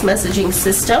text messaging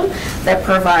system that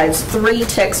provides 3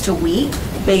 texts a week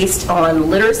based on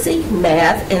literacy,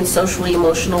 math, and socially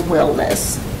emotional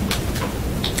wellness.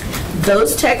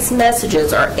 Those text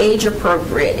messages are age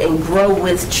appropriate and grow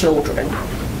with children.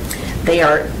 They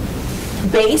are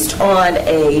based on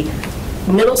a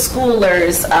middle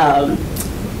schooler's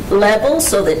level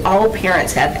so that all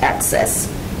parents have access.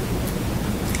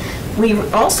 We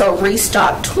also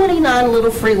restock 29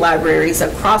 Little Free Libraries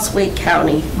across Wake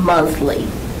County monthly.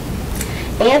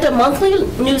 And a monthly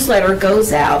newsletter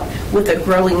goes out with a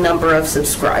growing number of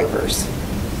subscribers.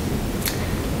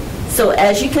 So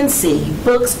as you can see,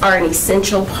 books are an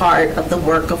essential part of the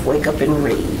work of Wake Up and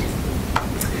Read.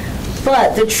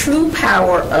 But the true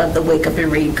power of the Wake Up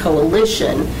and Read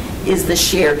Coalition is the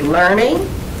shared learning,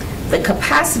 the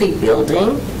capacity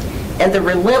building, and the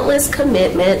relentless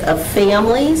commitment of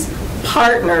families,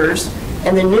 partners,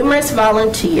 and the numerous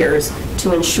volunteers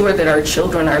to ensure that our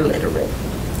children are literate.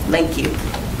 Thank you.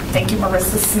 Thank you,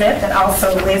 Marissa Smith, and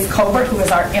also Liz Colbert, who is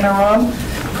our interim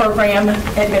program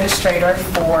administrator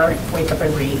for Wake Up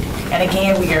and Read. And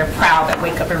again, we are proud that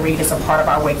Wake Up and Read is a part of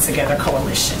our Wake Together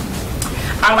coalition.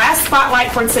 Our last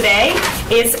spotlight for today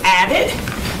is AVID.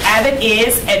 AVID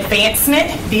is advancement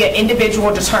via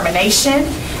individual determination.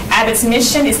 AVID's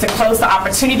mission is to close the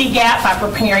opportunity gap by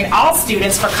preparing all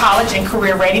students for college and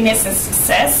career readiness and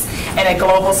success in a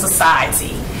global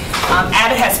society.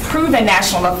 AVID has proven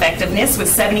national effectiveness, with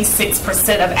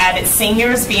 76% of AVID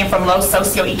seniors being from low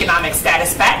socioeconomic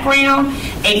status background,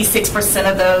 86%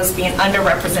 of those being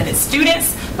underrepresented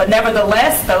students, but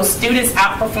nevertheless, those students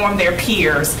outperform their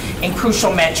peers in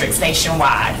crucial metrics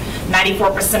nationwide.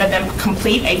 94% of them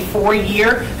complete a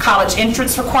 4-year college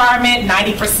entrance requirement,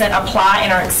 90% apply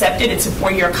and are accepted into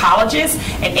 4-year colleges,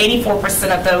 and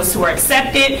 84% of those who are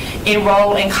accepted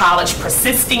enroll in college,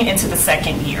 persisting into the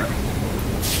 2nd year.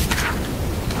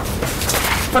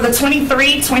 For the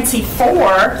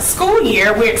 23-24 school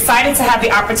year, we're excited to have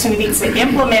the opportunity to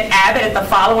implement AVID at the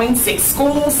following 6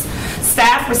 schools.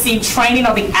 Staff receive training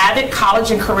on the AVID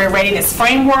College and Career Readiness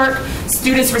Framework.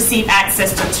 Students receive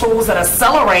access to tools that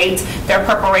accelerate their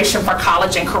preparation for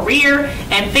college and career.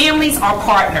 And families are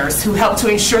partners who help to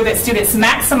ensure that students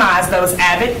maximize those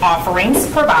AVID offerings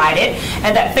provided,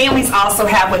 and that families also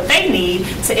have what they need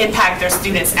to impact their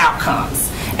students' outcomes.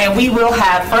 And we will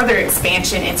have further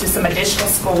expansion into some additional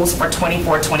schools for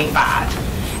 24-25.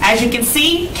 As you can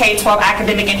see, K-12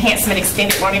 academic enhancement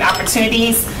extended learning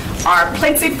opportunities are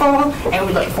plentiful, and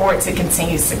we look forward to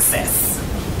continued success.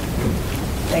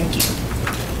 Thank you.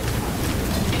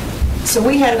 So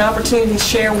we had an opportunity to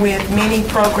share with many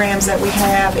programs that we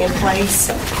have in place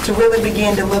to really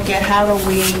begin to look at how do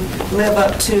we live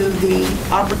up to the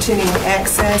opportunity and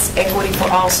access, equity for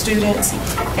all students.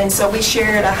 And so we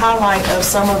shared a highlight of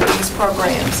some of these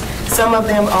programs. Some of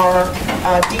them are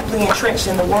deeply entrenched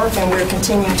in the work and we're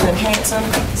continuing to enhance them.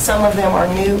 Some of them are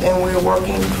new and we're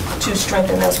working to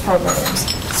strengthen those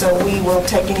programs. So we will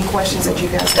take any questions that you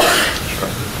guys have.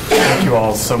 Thank you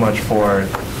all so much for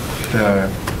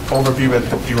the overview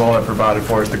that you all have provided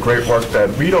for us, the great work that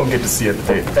we don't get to see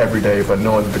every day, but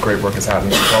knowing that the great work is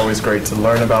happening. It's always great to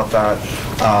learn about that.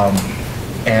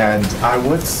 And I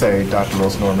would say, Dr.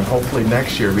 Wilson-Norman, hopefully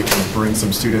next year we can bring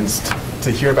some students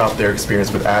to hear about their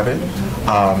experience with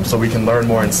AVID, so we can learn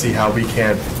more and see how we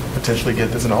can potentially get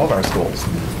this in all of our schools.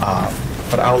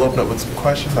 But I'll open up with some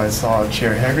questions. I saw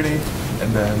Chair Haggerty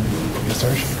and then Mr.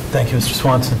 Hershey. Thank you, Mr.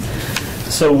 Swanson.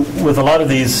 So with a lot of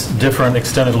these different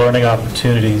extended learning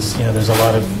opportunities, there's a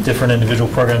lot of different individual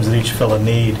programs that each fill a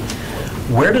need.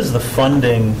 Where does the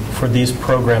funding for these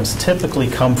programs typically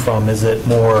come from? Is it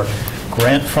more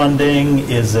grant funding?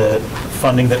 Is it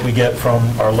funding that we get from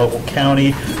our local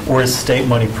county? Or is state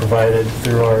money provided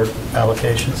through our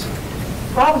allocations?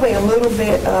 Probably a little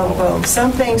bit of both.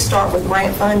 Some things start with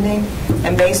grant funding,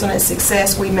 and based on its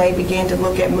success, we may begin to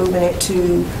look at moving it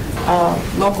to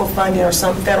local funding or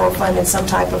some federal funding, some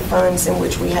type of funds in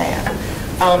which we have.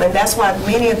 And that's why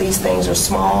many of these things are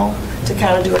small, to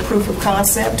kind of do a proof of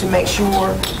concept to make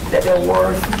sure that they're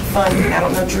worth funding. I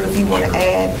don't know, Drew, if you want to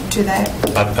add to that.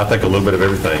 I think a little bit of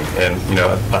everything. And,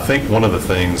 I think one of the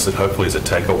things that hopefully is a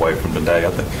takeaway from today, I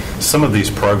think some of these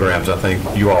programs, I think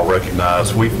you all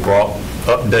recognize, we've brought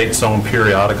updates on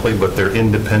periodically, but they're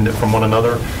independent from one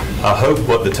another. I hope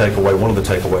one of the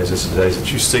takeaways is today is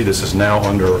that you see this is now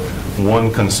under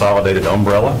one consolidated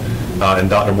umbrella in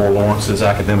Dr. Moore Lawrence's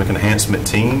academic enhancement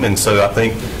team. And so I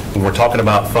think when we're talking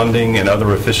about funding and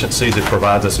other efficiencies, it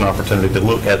provides us an opportunity to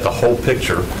look at the whole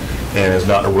picture. And as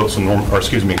Dr. Wilson-Norman was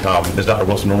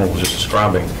just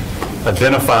describing,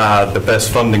 identify the best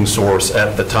funding source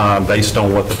at the time based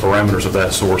on what the parameters of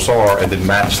that source are, and then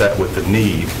match that with the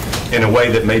need in a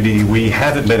way that maybe we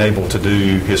haven't been able to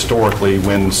do historically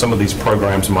when some of these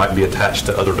programs might be attached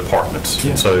to other departments.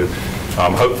 Yeah. So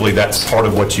hopefully that's part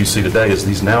of what you see today is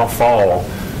these now fall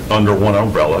under one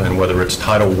umbrella, and whether it's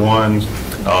Title I,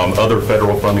 other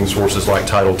federal funding sources like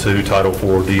Title II, Title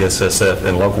IV, DSSF,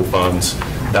 and local funds,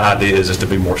 the idea is to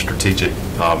be more strategic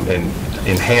and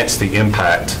enhance the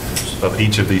impact of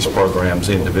each of these programs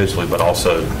individually, but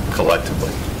also collectively.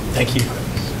 Thank you.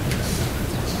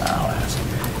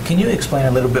 Can you explain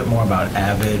a little bit more about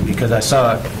AVID? Because I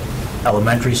saw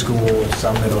elementary schools,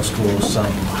 some middle schools,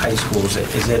 some high schools.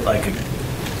 Is it like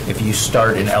if you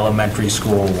start in elementary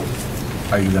school,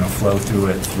 are you going to flow through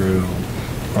it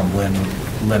from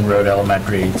Lynn Road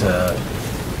Elementary to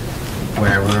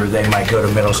wherever they might go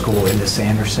to middle school into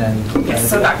Sanderson? Yes,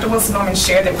 so Dr. Wilson-Norman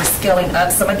shared that we're scaling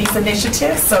up some of these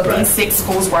initiatives. So these 6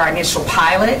 schools were our initial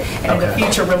pilot, and in the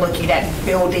future we're looking at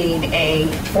building a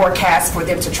forecast for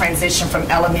them to transition from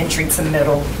elementary to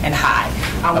middle and high.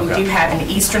 We do have an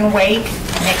Eastern Wake.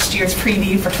 Next year's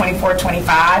preview for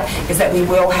 24-25 is that we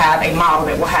will have a model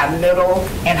that will have middle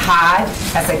and high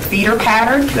as a feeder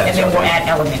pattern, and then we'll add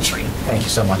elementary. Thank you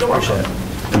so much. Appreciate it.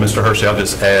 And Mr. Hershey, I'll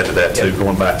just add to that too,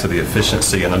 going back to the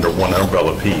efficiency and under one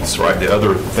umbrella piece, right? The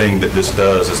other thing that this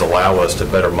does is allow us to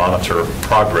better monitor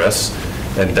progress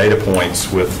and data points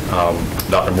with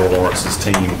Dr. Moore Lawrence's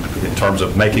team in terms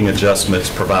of making adjustments,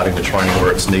 providing the training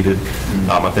where it's needed.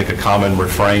 I think a common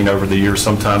refrain over the years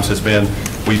sometimes has been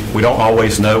we don't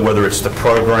always know whether it's the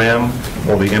program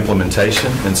or the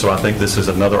implementation, and so I think this is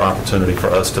another opportunity for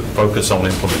us to focus on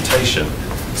implementation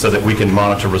so that we can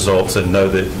monitor results and know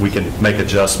that we can make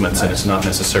adjustments, and it's not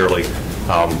necessarily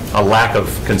a lack of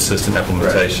consistent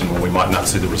implementation when we might not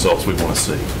see the results we want to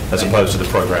see, as opposed to the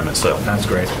program itself. That's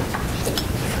great.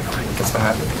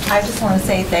 I just want to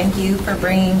say thank you for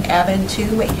bringing AVID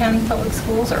to Wake County Public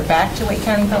Schools, or back to Wake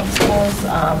County Public Schools.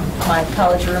 My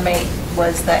college roommate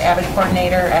was the AVID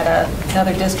coordinator at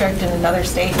another district in another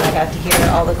state, and I got to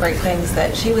hear all the great things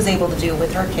that she was able to do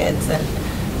with her kids, and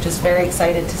just very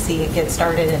excited to see it get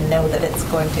started and know that it's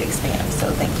going to expand. So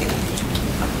thank you.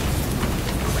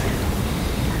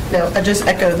 No, I just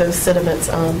echo those sentiments.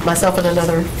 Myself and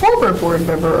another former board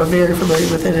member are very familiar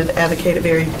with it and advocated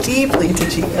very deeply to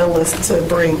Chief Ellis to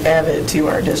bring AVID to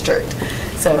our district.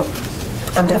 So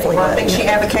I'm definitely I think she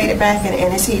advocated back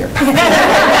and it's here.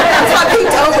 That's why I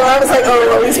peeked over. I was like, oh,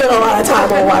 well, we spent a lot of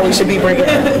time on why we should be bringing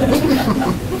AVID.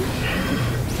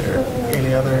 Is there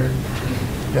any other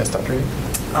Yes, Dr. Lee.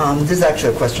 This is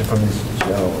actually a question from Ms.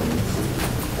 Jones.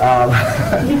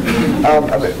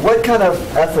 What kind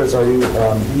of efforts are you,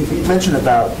 you mentioned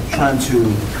about trying to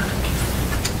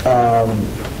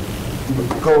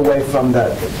go away from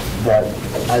that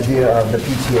idea of the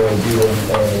PTA being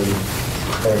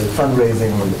a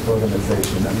fundraising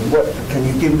organization. I mean, what can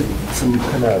you give some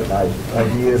kind of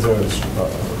ideas or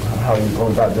how you go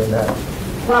about doing that?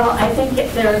 Well, I think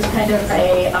there's kind of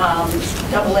a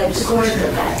double-edged sword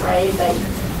with that, right? Like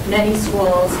many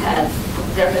schools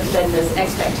there has been this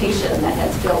expectation that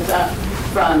has built up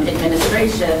from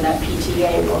administration that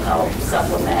PTA will help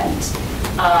supplement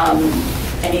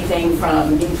anything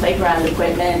from new playground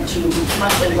equipment to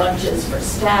monthly lunches for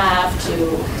staff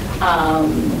to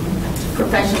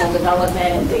professional development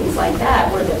and things like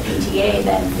that, where the PTA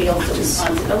then feels the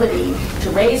responsibility to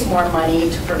raise more money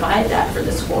to provide that for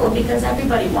the school, because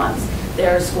everybody wants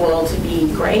their school to be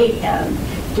great and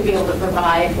to be able to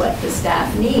provide what the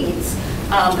staff needs.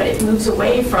 But it moves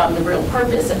away from the real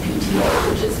purpose of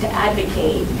PTA, which is to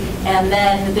advocate. And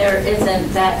then there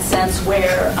isn't that sense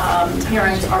where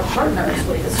parents are partners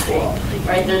with the school,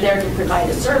 right? They're there to provide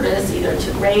a service, either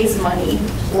to raise money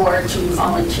or to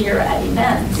volunteer at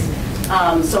events.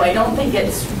 So I don't think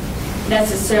it's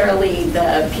necessarily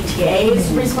the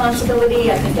PTA's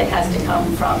responsibility. I think it has to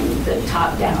come from the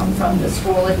top down, from the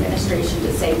school administration,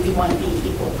 to say we want to be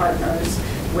equal partners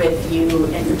with you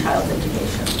in your child's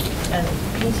education. And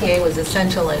PTA was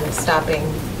essential in stopping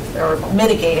or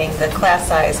mitigating the class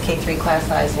size, K-3 class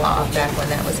size law back when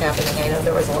that was happening. I know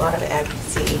there was a lot of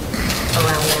advocacy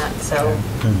around that. So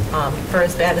for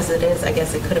as bad as it is, I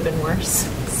guess it could have been worse.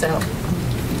 So.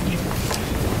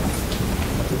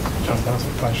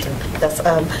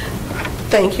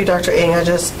 Thank you, Dr. Ng. I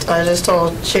just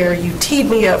told Chair you teed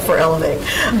me up for Elevate,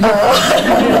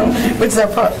 which is our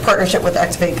partnership with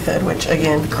Activate Good, which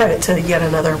again, credit to yet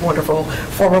another wonderful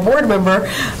former board member.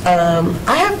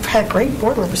 I have had great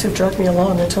board members who've drugged me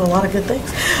along into a lot of good things.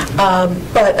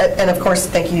 And of course,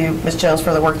 thank you, Ms. Jones,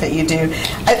 for the work that you do.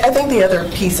 I think the other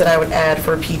piece that I would add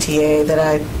for PTA that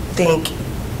I think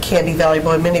can be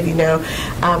valuable, and many of you know,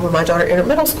 when my daughter entered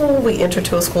middle school, we entered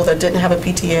to a school that didn't have a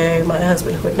PTA. My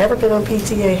husband, who had never been on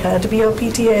PTA, had to be on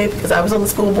PTA because I was on the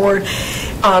school board.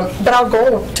 But our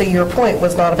goal, to your point,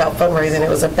 was not about fundraising. It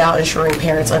was about ensuring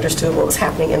parents understood what was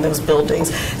happening in those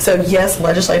buildings. So yes,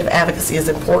 legislative advocacy is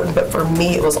important, but for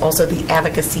me, it was also the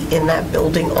advocacy in that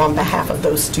building on behalf of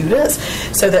those students,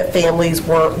 so that families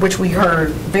were, which we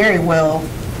heard very well,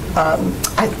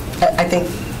 I think,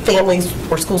 families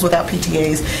or schools without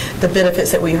PTAs, the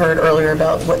benefits that we heard earlier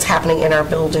about what's happening in our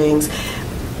buildings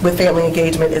with family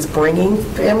engagement is bringing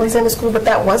families into school, but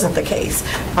that wasn't the case.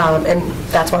 And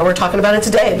that's why we're talking about it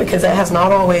today, because that has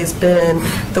not always been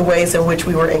the ways in which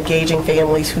we were engaging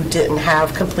families who didn't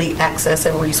have complete access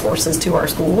and resources to our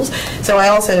schools. So I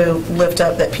also lift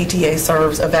up that PTA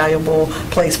serves a valuable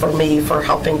place for me for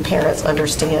helping parents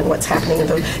understand what's happening in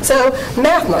those. So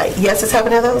math night, yes, it's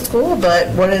happening at the school, but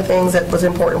one of the things that was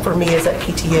important for me is that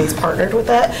PTAs partnered with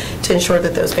that to ensure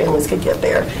that those families could get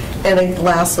there. And then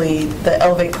lastly, the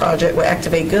Elevate project with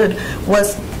Activate Good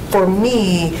was, for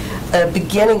me, a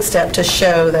beginning step to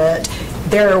show that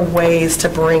there are ways to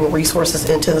bring resources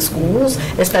into the schools,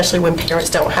 especially when parents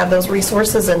don't have those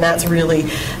resources, and that's really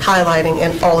highlighting,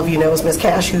 and all of you know, is Ms.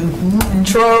 Cash, who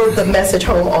drove the message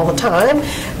home all the time,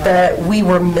 that we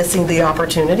were missing the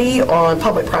opportunity on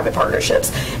public-private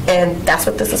partnerships, and that's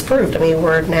what this has proved. I mean,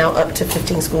 we're now up to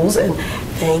 15 schools, and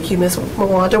thank you, Ms.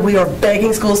 Mwanda. We are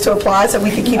begging schools to apply so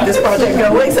we can keep this project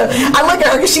going. So I look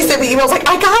at her because she sent me emails like,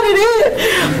 I got it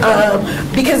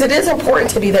in. Because it is important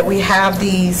to me that we have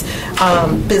these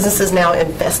businesses now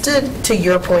invested, to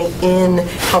your point, in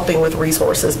helping with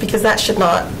resources, because that should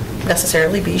not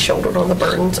necessarily be shouldered on the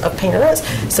burdens of parents,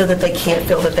 so that they can't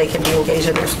feel that they can be engaged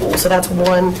in their school. So that's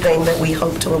one thing that we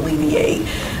hope to alleviate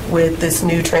with this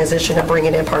new transition of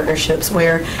bringing in partnerships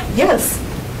where, yes,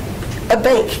 a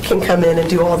bank can come in and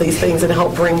do all these things and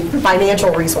help bring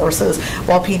financial resources,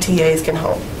 while PTAs can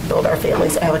help build our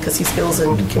families' advocacy skills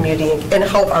and community and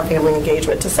help our family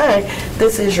engagement to say,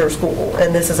 this is your school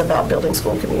and this is about building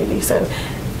school community. So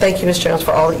thank you, Ms. Jones,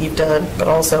 for all that you've done, but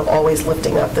also always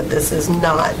lifting up that this is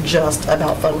not just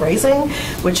about fundraising,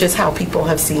 which is how people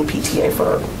have seen PTA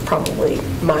for probably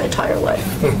my entire life.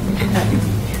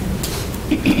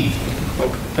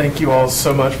 Thank you all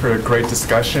so much for a great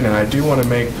discussion, and I do want to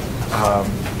make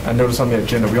I noticed on the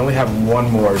agenda we only have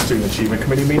one more Student Achievement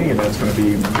Committee meeting, and that's going to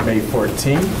be May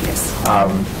 14th.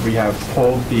 Yes. We have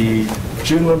pulled the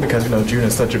June one because June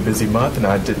is such a busy month, and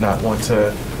I did not want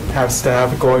to have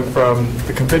staff going from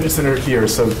the convention center here.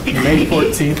 So May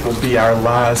 14th will be our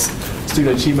last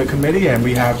Student Achievement Committee, and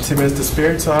we have 10 minutes to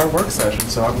spare to our work session.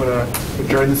 So I'm going to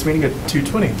adjourn this meeting at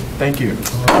 2:20. Thank you.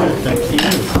 Thank you.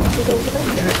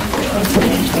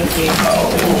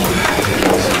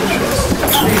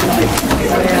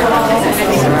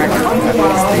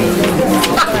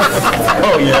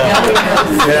 Oh, yeah.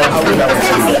 Yeah. We got to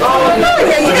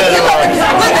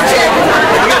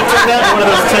turn down one of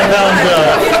those 10-pound,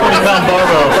 20-pound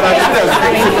barbells.